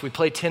bikes. We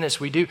play tennis.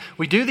 We do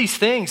these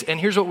things. And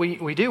here's what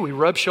we do. We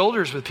rub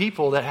shoulders with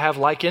people that have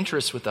like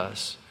interests with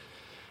us.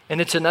 And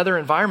it's another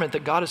environment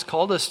that God has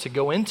called us to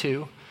go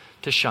into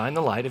to shine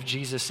the light of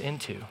Jesus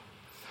into.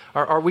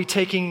 Are we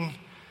taking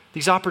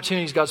these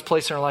opportunities God's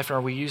placed in our life and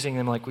are we using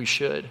them like we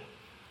should? You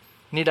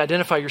need to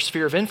identify your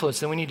sphere of influence,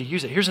 then we need to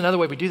use it. Here's another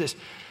way we do this.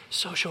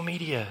 Social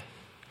media.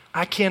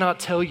 I cannot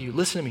tell you,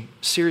 listen to me,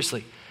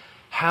 seriously,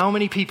 how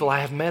many people I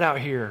have met out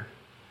here,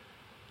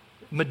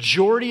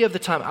 majority of the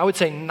time, I would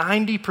say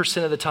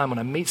 90% of the time when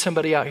I meet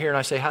somebody out here and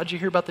I say, how'd you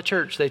hear about the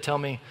church? They tell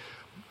me,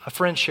 a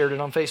friend shared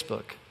it on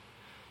Facebook.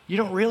 You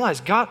don't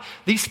realize God,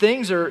 these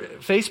things are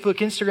Facebook,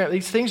 Instagram,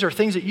 these things are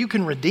things that you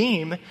can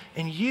redeem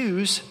and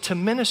use to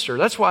minister.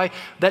 That's why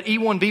that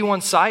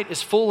E1B1 site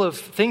is full of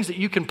things that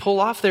you can pull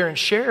off there and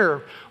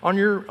share on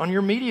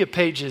your media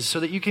pages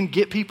so that you can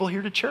get people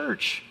here to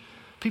church.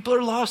 People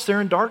are lost, they're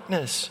in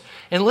darkness.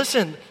 And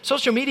listen,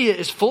 social media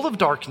is full of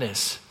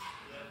darkness.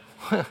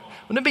 Wouldn't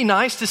it be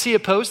nice to see a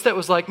post that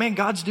was like, man,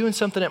 God's doing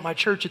something at my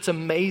church, it's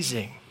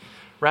amazing,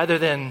 rather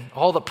than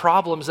all the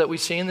problems that we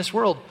see in this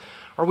world?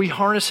 Are we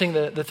harnessing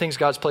the things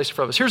God's placed in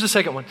front of us? Here's the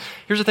second one.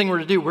 Here's the thing we're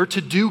to do. We're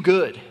to do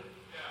good.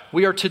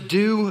 We are to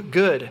do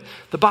good.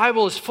 The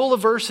Bible is full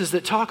of verses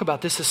that talk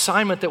about this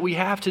assignment that we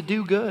have to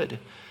do good.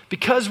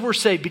 Because we're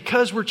saved,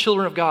 because we're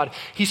children of God,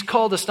 He's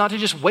called us not to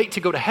just wait to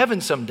go to heaven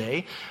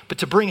someday, but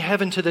to bring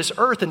heaven to this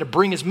earth and to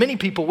bring as many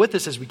people with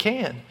us as we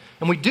can.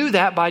 And we do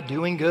that by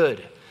doing good.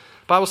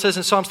 The Bible says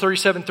in Psalms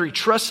 37:3,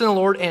 trust in the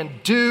Lord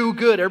and do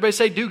good. Everybody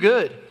say do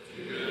good.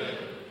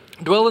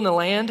 Dwell in the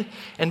land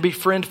and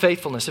befriend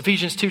faithfulness.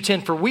 Ephesians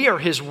 2:10, for we are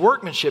His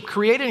workmanship,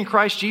 created in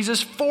Christ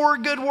Jesus for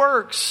good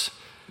works.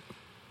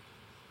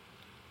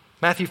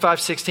 Matthew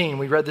 5:16,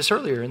 we read this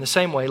earlier. In the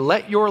same way,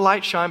 let your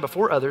light shine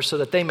before others so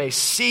that they may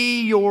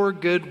see your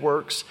good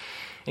works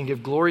and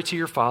give glory to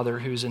your Father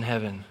who's in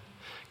heaven.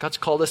 God's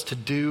called us to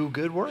do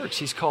good works.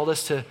 He's called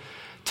us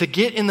to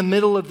get in the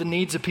middle of the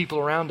needs of people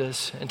around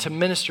us and to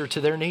minister to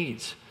their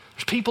needs.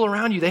 There's people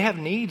around you, they have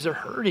needs, they're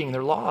hurting,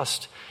 they're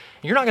lost.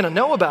 You're not going to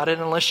know about it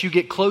unless you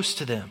get close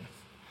to them.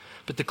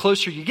 But the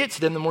closer you get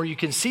to them, the more you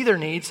can see their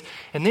needs,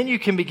 and then you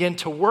can begin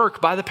to work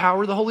by the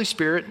power of the Holy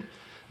Spirit and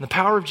the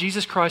power of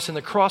Jesus Christ and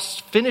the cross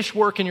finished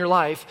work in your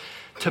life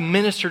to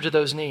minister to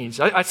those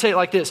needs. I'd say it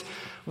like this.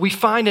 We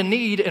find a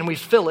need and we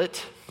fill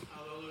it.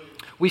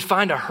 We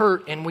find a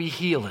hurt and we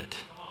heal it.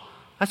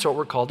 That's what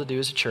we're called to do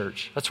as a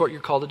church. That's what you're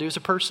called to do as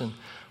a person.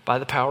 By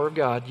the power of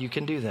God, you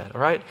can do that,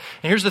 all right?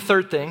 And here's the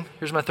third thing.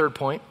 Here's my third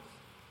point.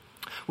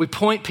 We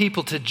point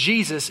people to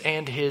Jesus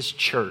and his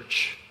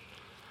church.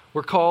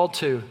 We're called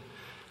to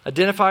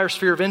identify our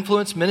sphere of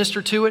influence,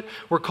 minister to it.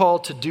 We're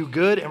called to do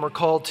good, and we're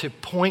called to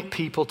point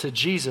people to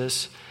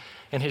Jesus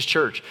and his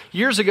church.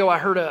 Years ago, I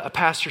heard a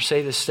pastor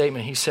say this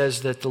statement. He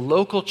says that the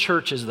local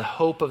church is the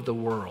hope of the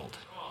world.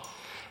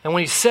 And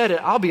when he said it,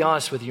 I'll be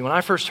honest with you, when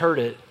I first heard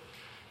it,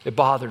 it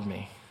bothered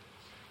me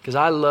because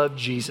I love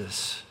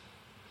Jesus.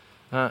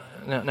 Now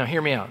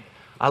hear me out.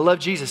 I love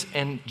Jesus,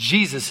 and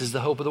Jesus is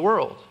the hope of the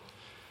world.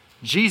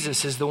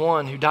 Jesus is the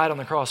one who died on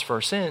the cross for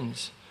our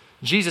sins.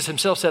 Jesus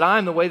himself said, I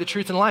am the way, the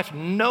truth, and life.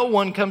 No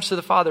one comes to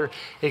the Father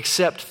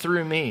except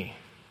through me.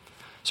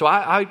 So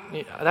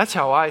that's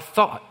how I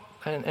thought,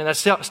 and that's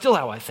still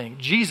how I think.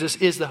 Jesus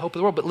is the hope of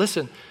the world. But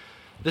listen,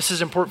 this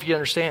is important for you to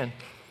understand.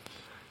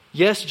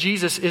 Yes,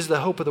 Jesus is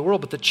the hope of the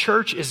world, but the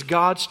church is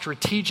God's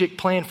strategic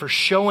plan for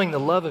showing the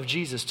love of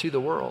Jesus to the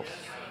world.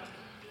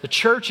 The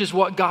church is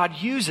what God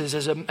uses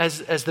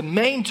as the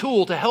main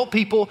tool to help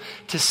people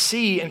to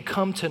see and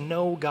come to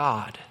know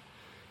God.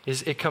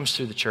 It comes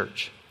through the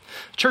church.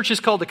 Church is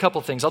called a couple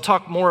things. I'll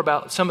talk more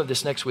about some of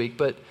this next week,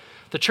 but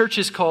the church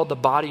is called the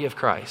body of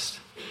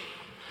Christ.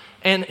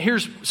 And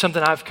here's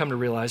something I've come to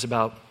realize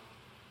about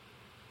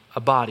a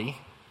body,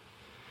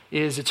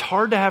 is it's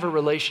hard to have a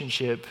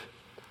relationship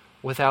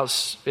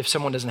if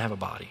someone doesn't have a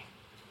body.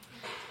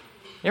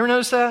 You ever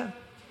notice that?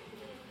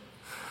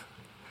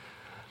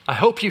 I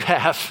hope you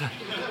have.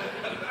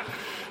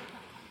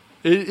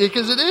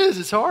 Because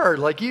it's hard.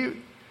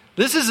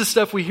 This is the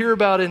stuff we hear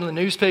about in the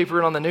newspaper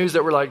and on the news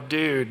that we're like,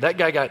 dude, that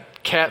guy got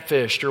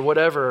catfished or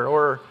whatever.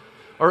 Or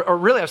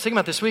really, I was thinking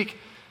about this week,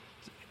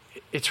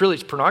 it's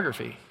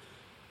pornography.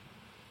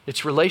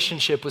 It's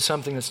relationship with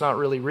something that's not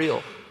really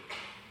real.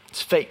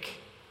 It's fake.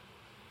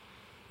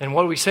 And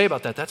what do we say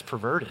about that? That's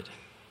perverted.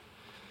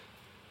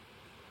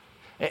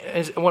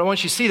 And what I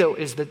want you to see, though,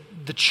 is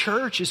that the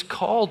church is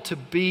called to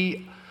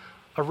be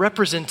a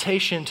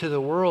representation to the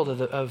world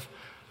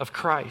of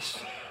Christ,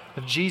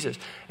 of Jesus.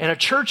 And a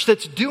church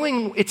that's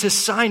doing its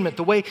assignment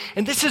the way,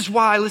 and this is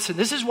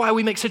why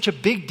we make such a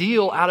big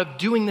deal out of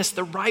doing this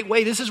the right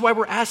way. This is why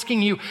we're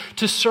asking you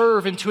to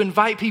serve and to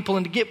invite people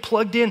and to get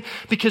plugged in,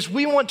 because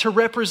we want to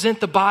represent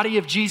the body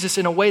of Jesus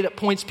in a way that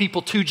points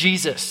people to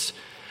Jesus.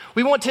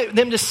 We want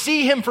them to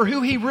see him for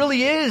who he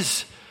really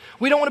is.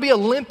 We don't want to be a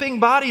limping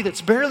body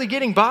that's barely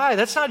getting by.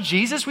 That's not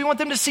Jesus. We want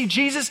them to see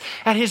Jesus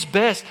at his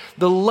best,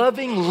 the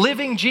loving,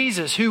 living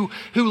Jesus who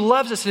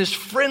loves us and is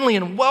friendly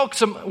and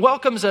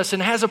welcomes us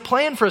and has a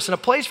plan for us and a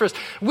place for us.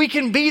 We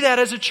can be that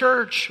as a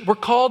church. We're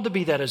called to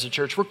be that as a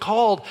church. We're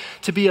called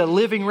to be a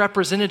living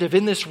representative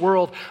in this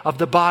world of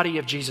the body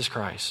of Jesus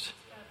Christ.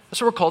 That's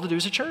what we're called to do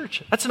as a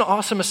church. That's an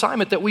awesome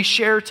assignment that we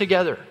share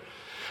together.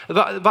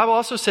 The Bible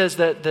also says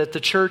that the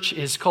church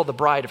is called the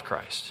bride of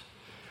Christ.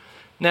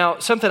 Now,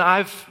 something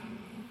I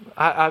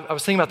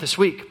was thinking about this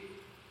week.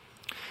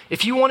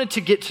 If you wanted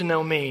to get to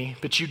know me,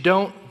 but you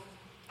don't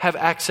have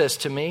access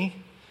to me,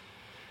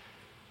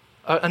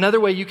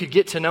 another way you could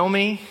get to know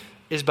me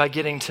is by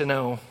getting to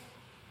know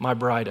my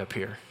bride up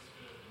here.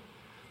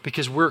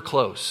 Because we're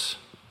close.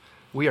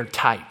 We are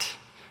tight.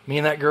 Me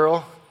and that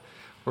girl,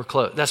 we're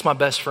close. That's my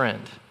best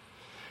friend.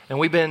 And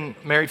we've been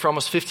married for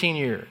almost 15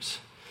 years.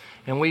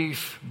 And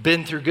we've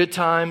been through good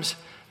times,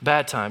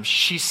 bad times.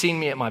 She's seen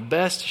me at my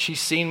best. She's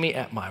seen me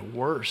at my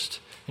worst.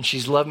 And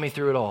she's loved me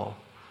through it all.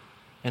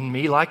 And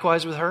me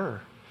likewise with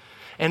her.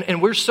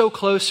 And we're so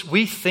close,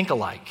 we think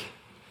alike.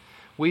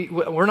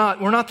 We're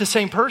not the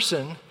same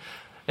person.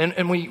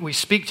 And we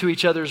speak to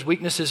each other's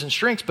weaknesses and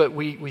strengths, but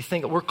we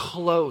think we're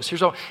close.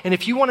 And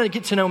if you want to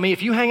get to know me,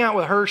 if you hang out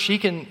with her, she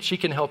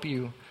can help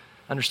you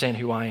understand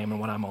who I am and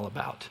what I'm all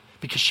about.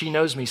 Because she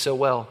knows me so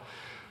well.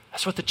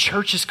 That's what the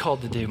church is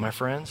called to do, my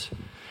friends.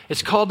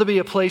 It's called to be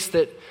a place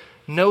that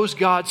knows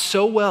God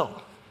so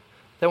well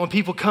that when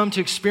people come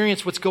to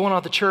experience what's going on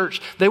at the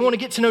church, they want to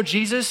get to know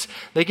Jesus,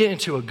 they get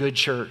into a good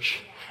church.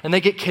 And they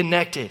get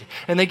connected,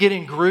 and they get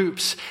in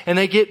groups, and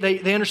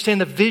they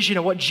understand the vision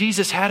of what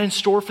Jesus had in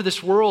store for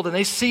this world, and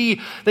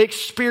they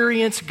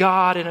experience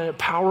God in a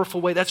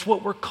powerful way. That's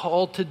what we're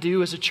called to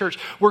do as a church.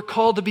 We're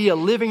called to be a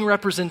living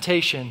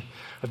representation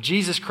of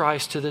Jesus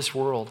Christ to this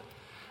world,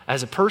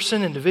 as a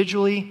person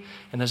individually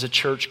and as a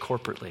church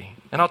corporately.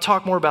 And I'll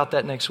talk more about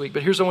that next week,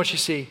 but here's what I want you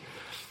to see.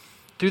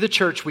 Through the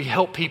church, we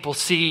help people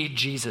see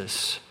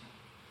Jesus.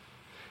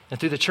 And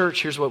through the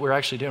church, here's what we're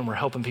actually doing. We're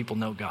helping people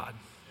know God.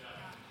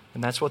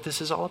 And that's what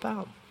this is all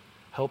about,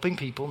 helping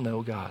people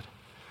know God.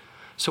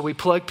 So we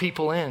plug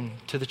people in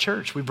to the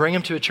church. We bring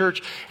them to a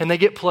church, and they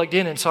get plugged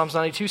in. And Psalms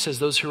 92 says,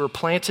 those who are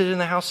planted in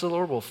the house of the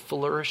Lord will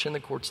flourish in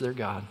the courts of their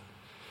God.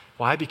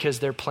 Why? Because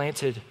they're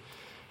planted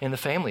in the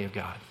family of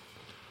God.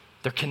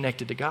 They're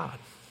connected to God.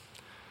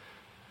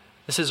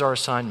 This is our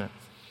assignment.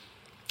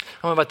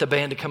 I'm going to invite the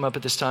band to come up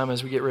at this time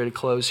as we get ready to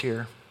close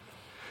here.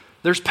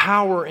 There's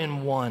power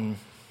in one.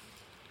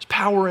 There's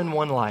power in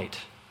one light.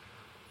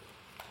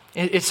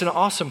 It's an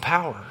awesome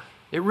power.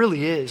 It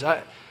really is.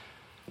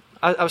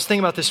 I was thinking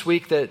about this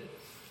week that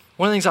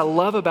one of the things I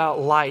love about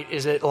light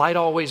is that light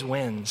always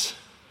wins.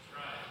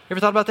 You ever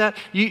thought about that?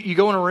 You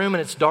go in a room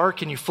and it's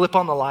dark and you flip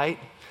on the light.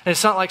 And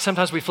it's not like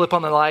sometimes we flip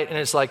on the light and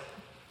it's like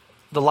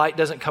the light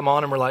doesn't come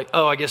on and we're like,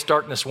 oh, I guess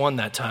darkness won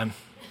that time.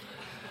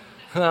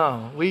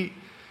 No,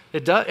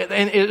 it does.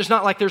 And it's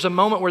not like there's a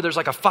moment where there's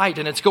like a fight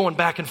and it's going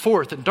back and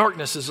forth and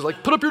darkness is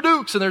like, put up your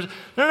dukes. And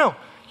no.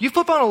 You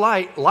flip on a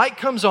light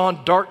comes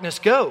on, darkness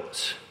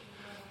goes.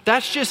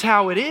 That's just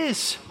how it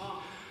is.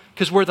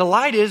 Because where the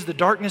light is, the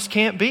darkness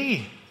can't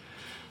be.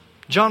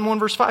 John 1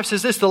 verse 5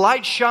 says this, the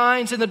light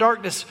shines in the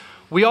darkness.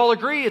 We all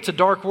agree it's a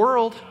dark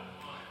world.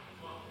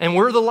 And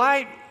we're the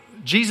light.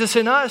 Jesus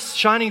in us,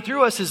 shining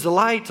through us is the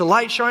light. The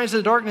light shines in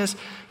the darkness.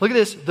 Look at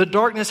this. The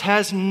darkness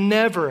has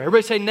never,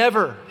 everybody say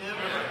never.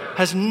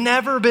 Has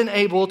never been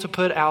able to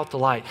put out the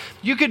light.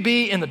 You could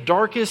be in the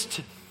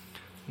darkest,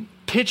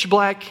 pitch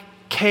black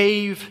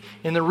cave,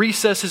 in the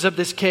recesses of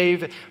this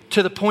cave,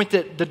 to the point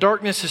that the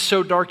darkness is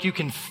so dark you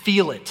can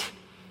feel it.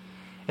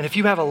 And if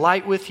you have a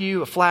light with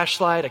you, a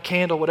flashlight, a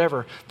candle,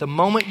 whatever, the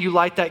moment you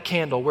light that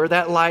candle, where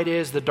that light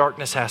is, the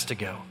darkness has to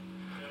go.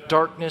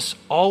 Darkness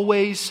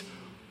always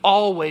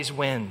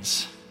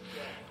wins.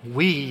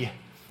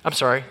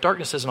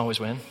 Darkness doesn't always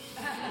win.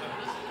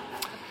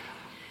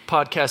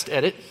 Podcast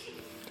edit.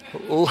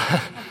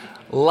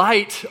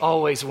 Light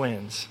always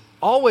wins.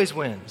 Always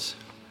wins.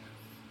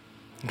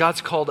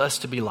 God's called us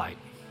to be light.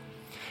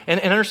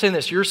 And understand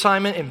this, your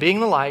assignment in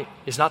being the light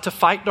is not to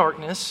fight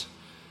darkness,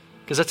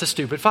 because that's a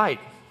stupid fight.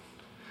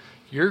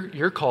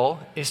 Your call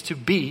is to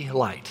be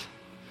light.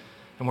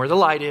 And where the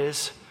light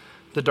is,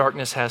 the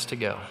darkness has to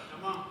go.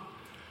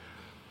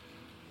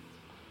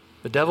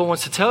 The devil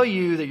wants to tell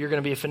you that you're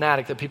going to be a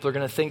fanatic, that people are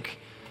going to think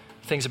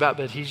things about,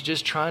 but he's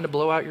just trying to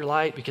blow out your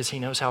light because he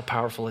knows how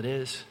powerful it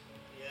is.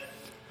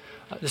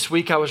 This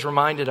week I was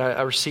reminded,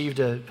 I received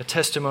a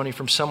testimony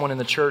from someone in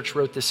the church,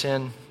 wrote this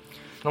in. And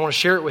I want to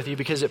share it with you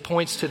because it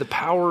points to the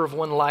power of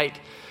one light.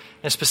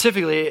 And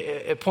specifically,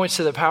 it points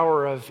to the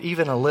power of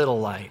even a little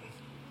light.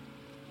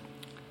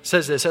 It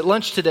says this, at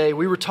lunch today,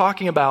 we were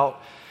talking about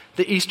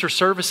the Easter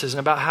services and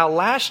about how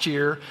last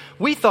year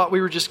we thought we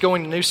were just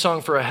going to New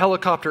Song for a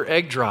helicopter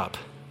egg drop.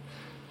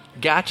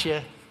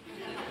 Gotcha.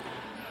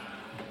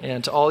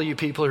 And to all you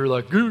people who are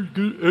like, good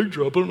egg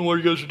drop, I don't know why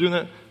you guys are doing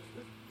that.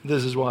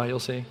 This is why, you'll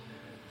see.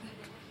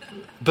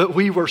 But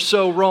we were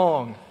so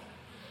wrong.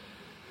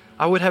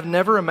 I would have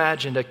never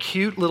imagined a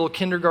cute little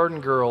kindergarten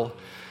girl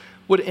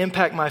would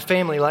impact my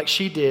family like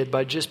she did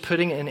by just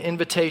putting an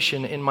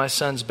invitation in my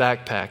son's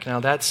backpack. Now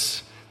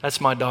that's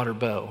my daughter,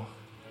 Bo.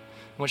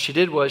 What she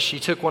did was she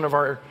took one of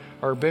our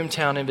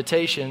Boomtown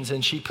invitations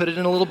and she put it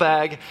in a little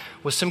bag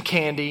with some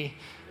candy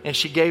and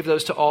she gave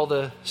those to all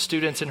the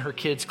students in her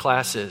kids'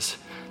 classes.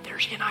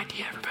 There's an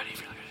idea, everybody.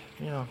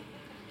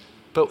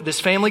 But this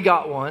family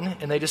got one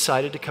and they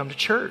decided to come to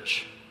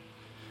church.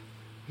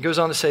 It goes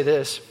on to say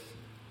this.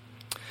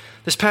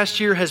 This past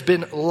year has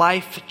been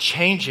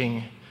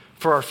life-changing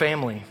for our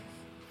family.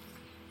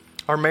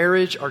 Our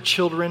marriage, our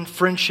children,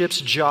 friendships,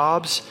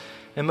 jobs,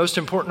 and most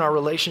important, our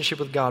relationship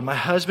with God. My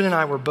husband and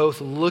I were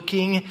both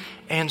looking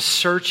and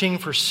searching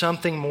for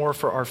something more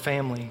for our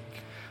family,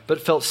 but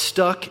felt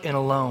stuck and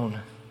alone.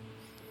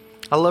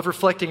 I love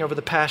reflecting over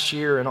the past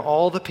year and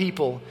all the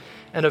people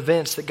and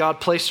events that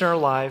God placed in our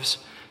lives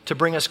to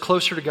bring us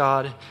closer to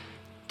God,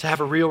 to have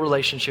a real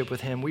relationship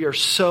with Him. We are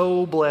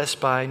so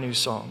blessed by New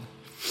Song.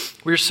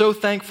 We are so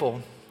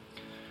thankful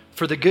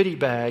for the goodie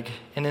bag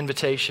and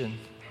invitation,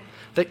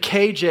 that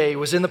KJ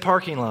was in the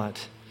parking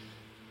lot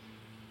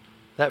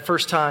that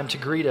first time to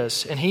greet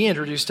us, and he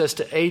introduced us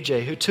to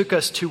AJ, who took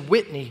us to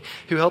Whitney,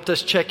 who helped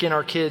us check in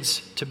our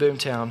kids to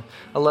Boomtown.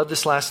 I love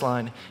this last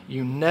line.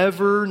 You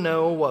never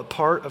know what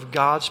part of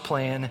God's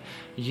plan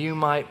you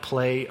might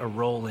play a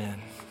role in.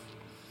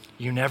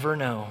 You never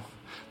know.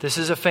 This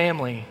is a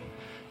family,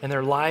 and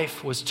their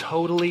life was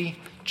totally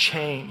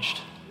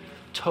changed.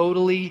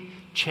 Totally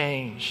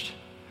changed.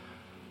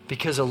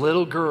 Because a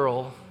little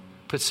girl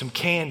put some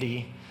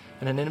candy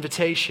and an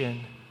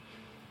invitation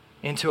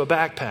into a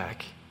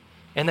backpack.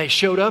 And they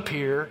showed up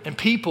here, and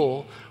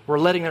people were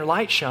letting their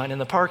light shine in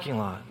the parking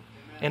lot,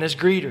 and as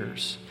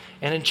greeters,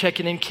 and in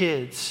checking in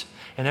kids.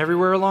 And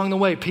everywhere along the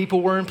way,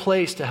 people were in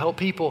place to help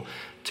people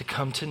to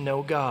come to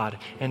know God.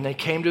 And they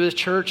came to the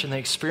church, and they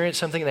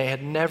experienced something they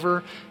had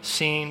never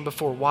seen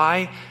before.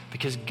 Why?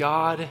 Because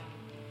God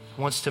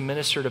wants to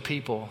minister to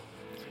people.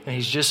 And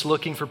He's just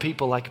looking for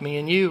people like me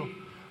and you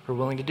who are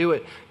willing to do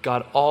it.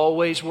 God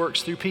always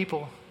works through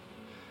people.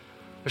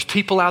 There's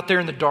people out there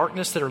in the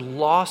darkness that are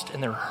lost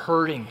and they're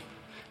hurting.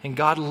 And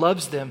God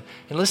loves them.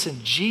 And listen,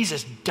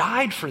 Jesus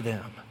died for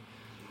them.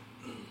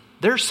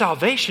 Their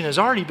salvation has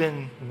already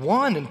been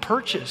won and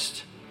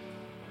purchased.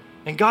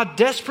 And God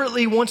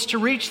desperately wants to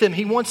reach them.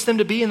 He wants them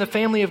to be in the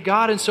family of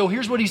God. And so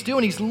here's what He's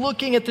doing. He's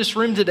looking at this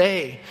room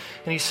today.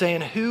 And He's saying,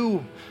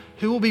 who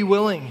will be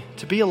willing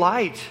to be a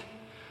light?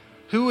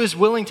 Who is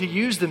willing to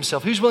use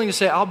themselves? Who's willing to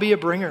say, I'll be a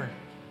bringer?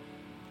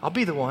 I'll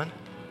be the one.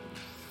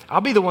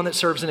 I'll be the one that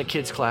serves in a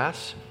kid's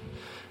class.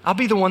 I'll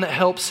be the one that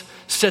helps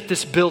set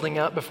this building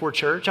up before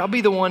church. I'll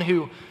be the one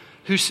who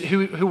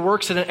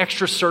works at an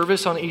extra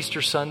service on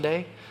Easter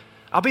Sunday.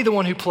 I'll be the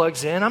one who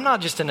plugs in. I'm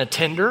not just an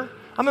attender.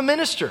 I'm a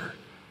minister.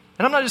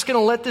 And I'm not just going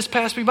to let this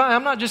pass me by.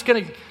 I'm not just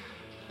going to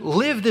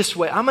live this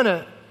way. I'm going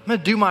to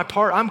do my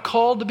part. I'm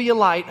called to be a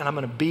light, and I'm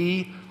going to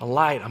be a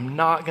light. I'm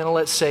not going to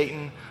let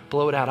Satan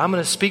blow it out. I'm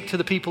going to speak to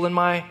the people in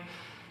my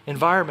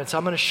environments.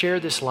 I'm going to share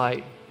this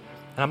light,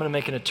 and I'm going to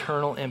make an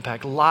eternal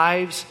impact.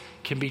 Lives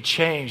can be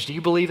changed. Do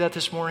you believe that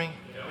this morning?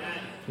 Amen.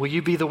 Will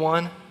you be the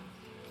one?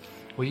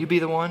 Will you be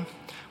the one?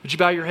 Would you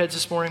bow your heads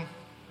this morning?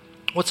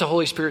 What's the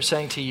Holy Spirit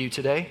saying to you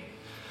today?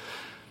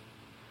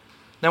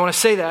 Now, when I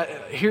say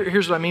that,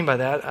 here's what I mean by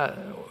that.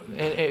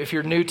 If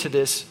you're new to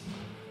this,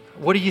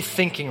 what are you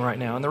thinking right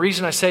now? And the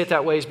reason I say it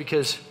that way is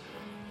because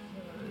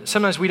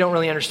sometimes we don't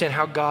really understand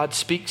how God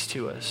speaks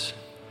to us.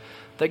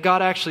 That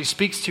God actually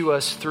speaks to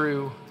us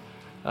through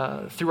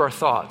our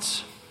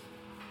thoughts.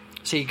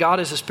 See, God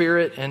is a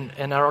spirit, and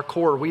at our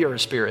core, we are a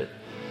spirit.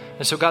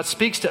 And so God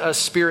speaks to us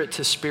spirit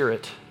to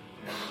spirit.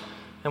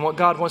 And what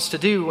God wants to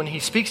do when he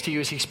speaks to you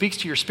is he speaks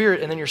to your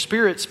spirit, and then your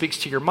spirit speaks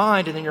to your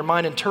mind, and then your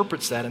mind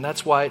interprets that. And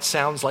that's why it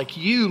sounds like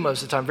you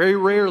most of the time. Very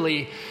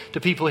rarely do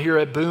people hear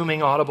a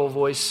booming, audible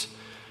voice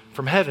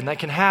from heaven. That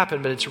can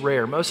happen, but it's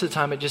rare. Most of the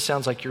time, it just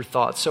sounds like your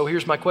thoughts. So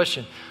here's my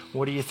question.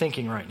 What are you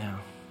thinking right now?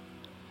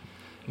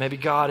 Maybe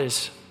God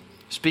is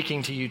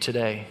speaking to you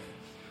today,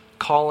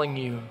 calling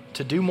you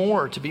to do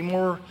more, to be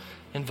more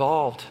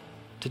involved,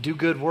 to do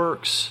good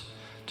works,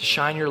 to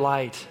shine your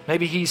light.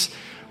 Maybe he's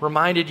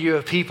reminded you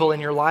of people in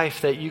your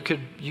life that you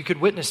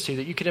could witness to,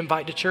 that you could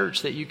invite to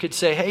church, that you could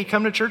say, hey,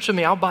 come to church with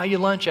me. I'll buy you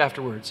lunch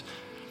afterwards.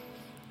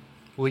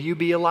 Will you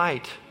be a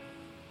light?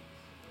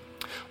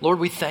 Lord,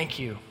 we thank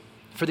you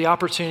for the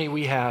opportunity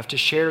we have to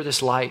share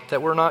this light,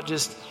 that we're not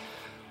just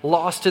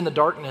lost in the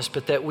darkness,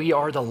 but that we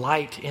are the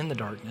light in the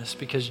darkness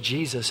because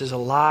Jesus is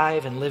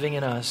alive and living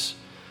in us.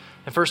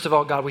 And first of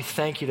all, God, we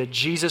thank you that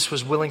Jesus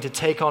was willing to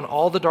take on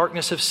all the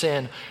darkness of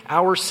sin,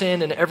 our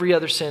sin and every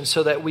other sin,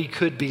 so that we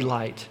could be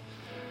light.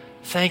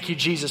 Thank you,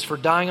 Jesus, for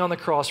dying on the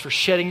cross, for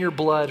shedding your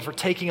blood, for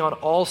taking on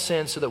all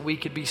sin so that we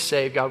could be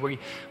saved. God, we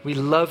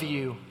love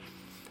you.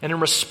 And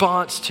in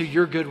response to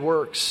your good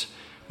works,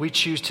 we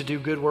choose to do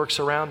good works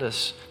around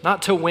us.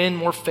 Not to win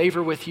more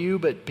favor with you,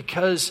 but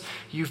because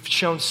you've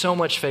shown so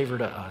much favor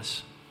to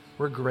us.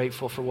 We're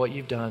grateful for what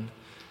you've done.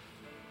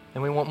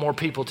 And we want more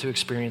people to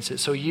experience it.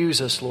 So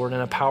use us, Lord,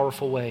 in a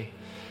powerful way.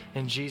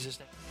 In Jesus'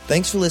 name.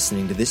 Thanks for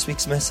listening to this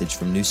week's message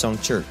from New Song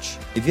Church.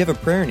 If you have a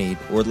prayer need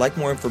or would like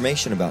more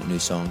information about New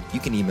Song, you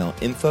can email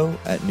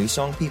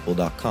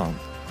info@newsongpeople.com.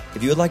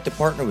 If you would like to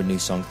partner with New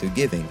Song through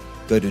giving,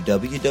 go to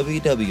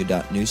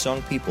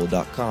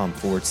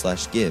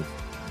www.newsongpeople.com/give.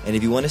 And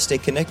if you want to stay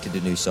connected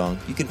to New Song,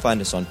 you can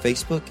find us on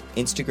Facebook,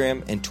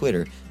 Instagram, and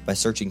Twitter by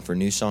searching for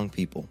New Song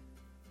People.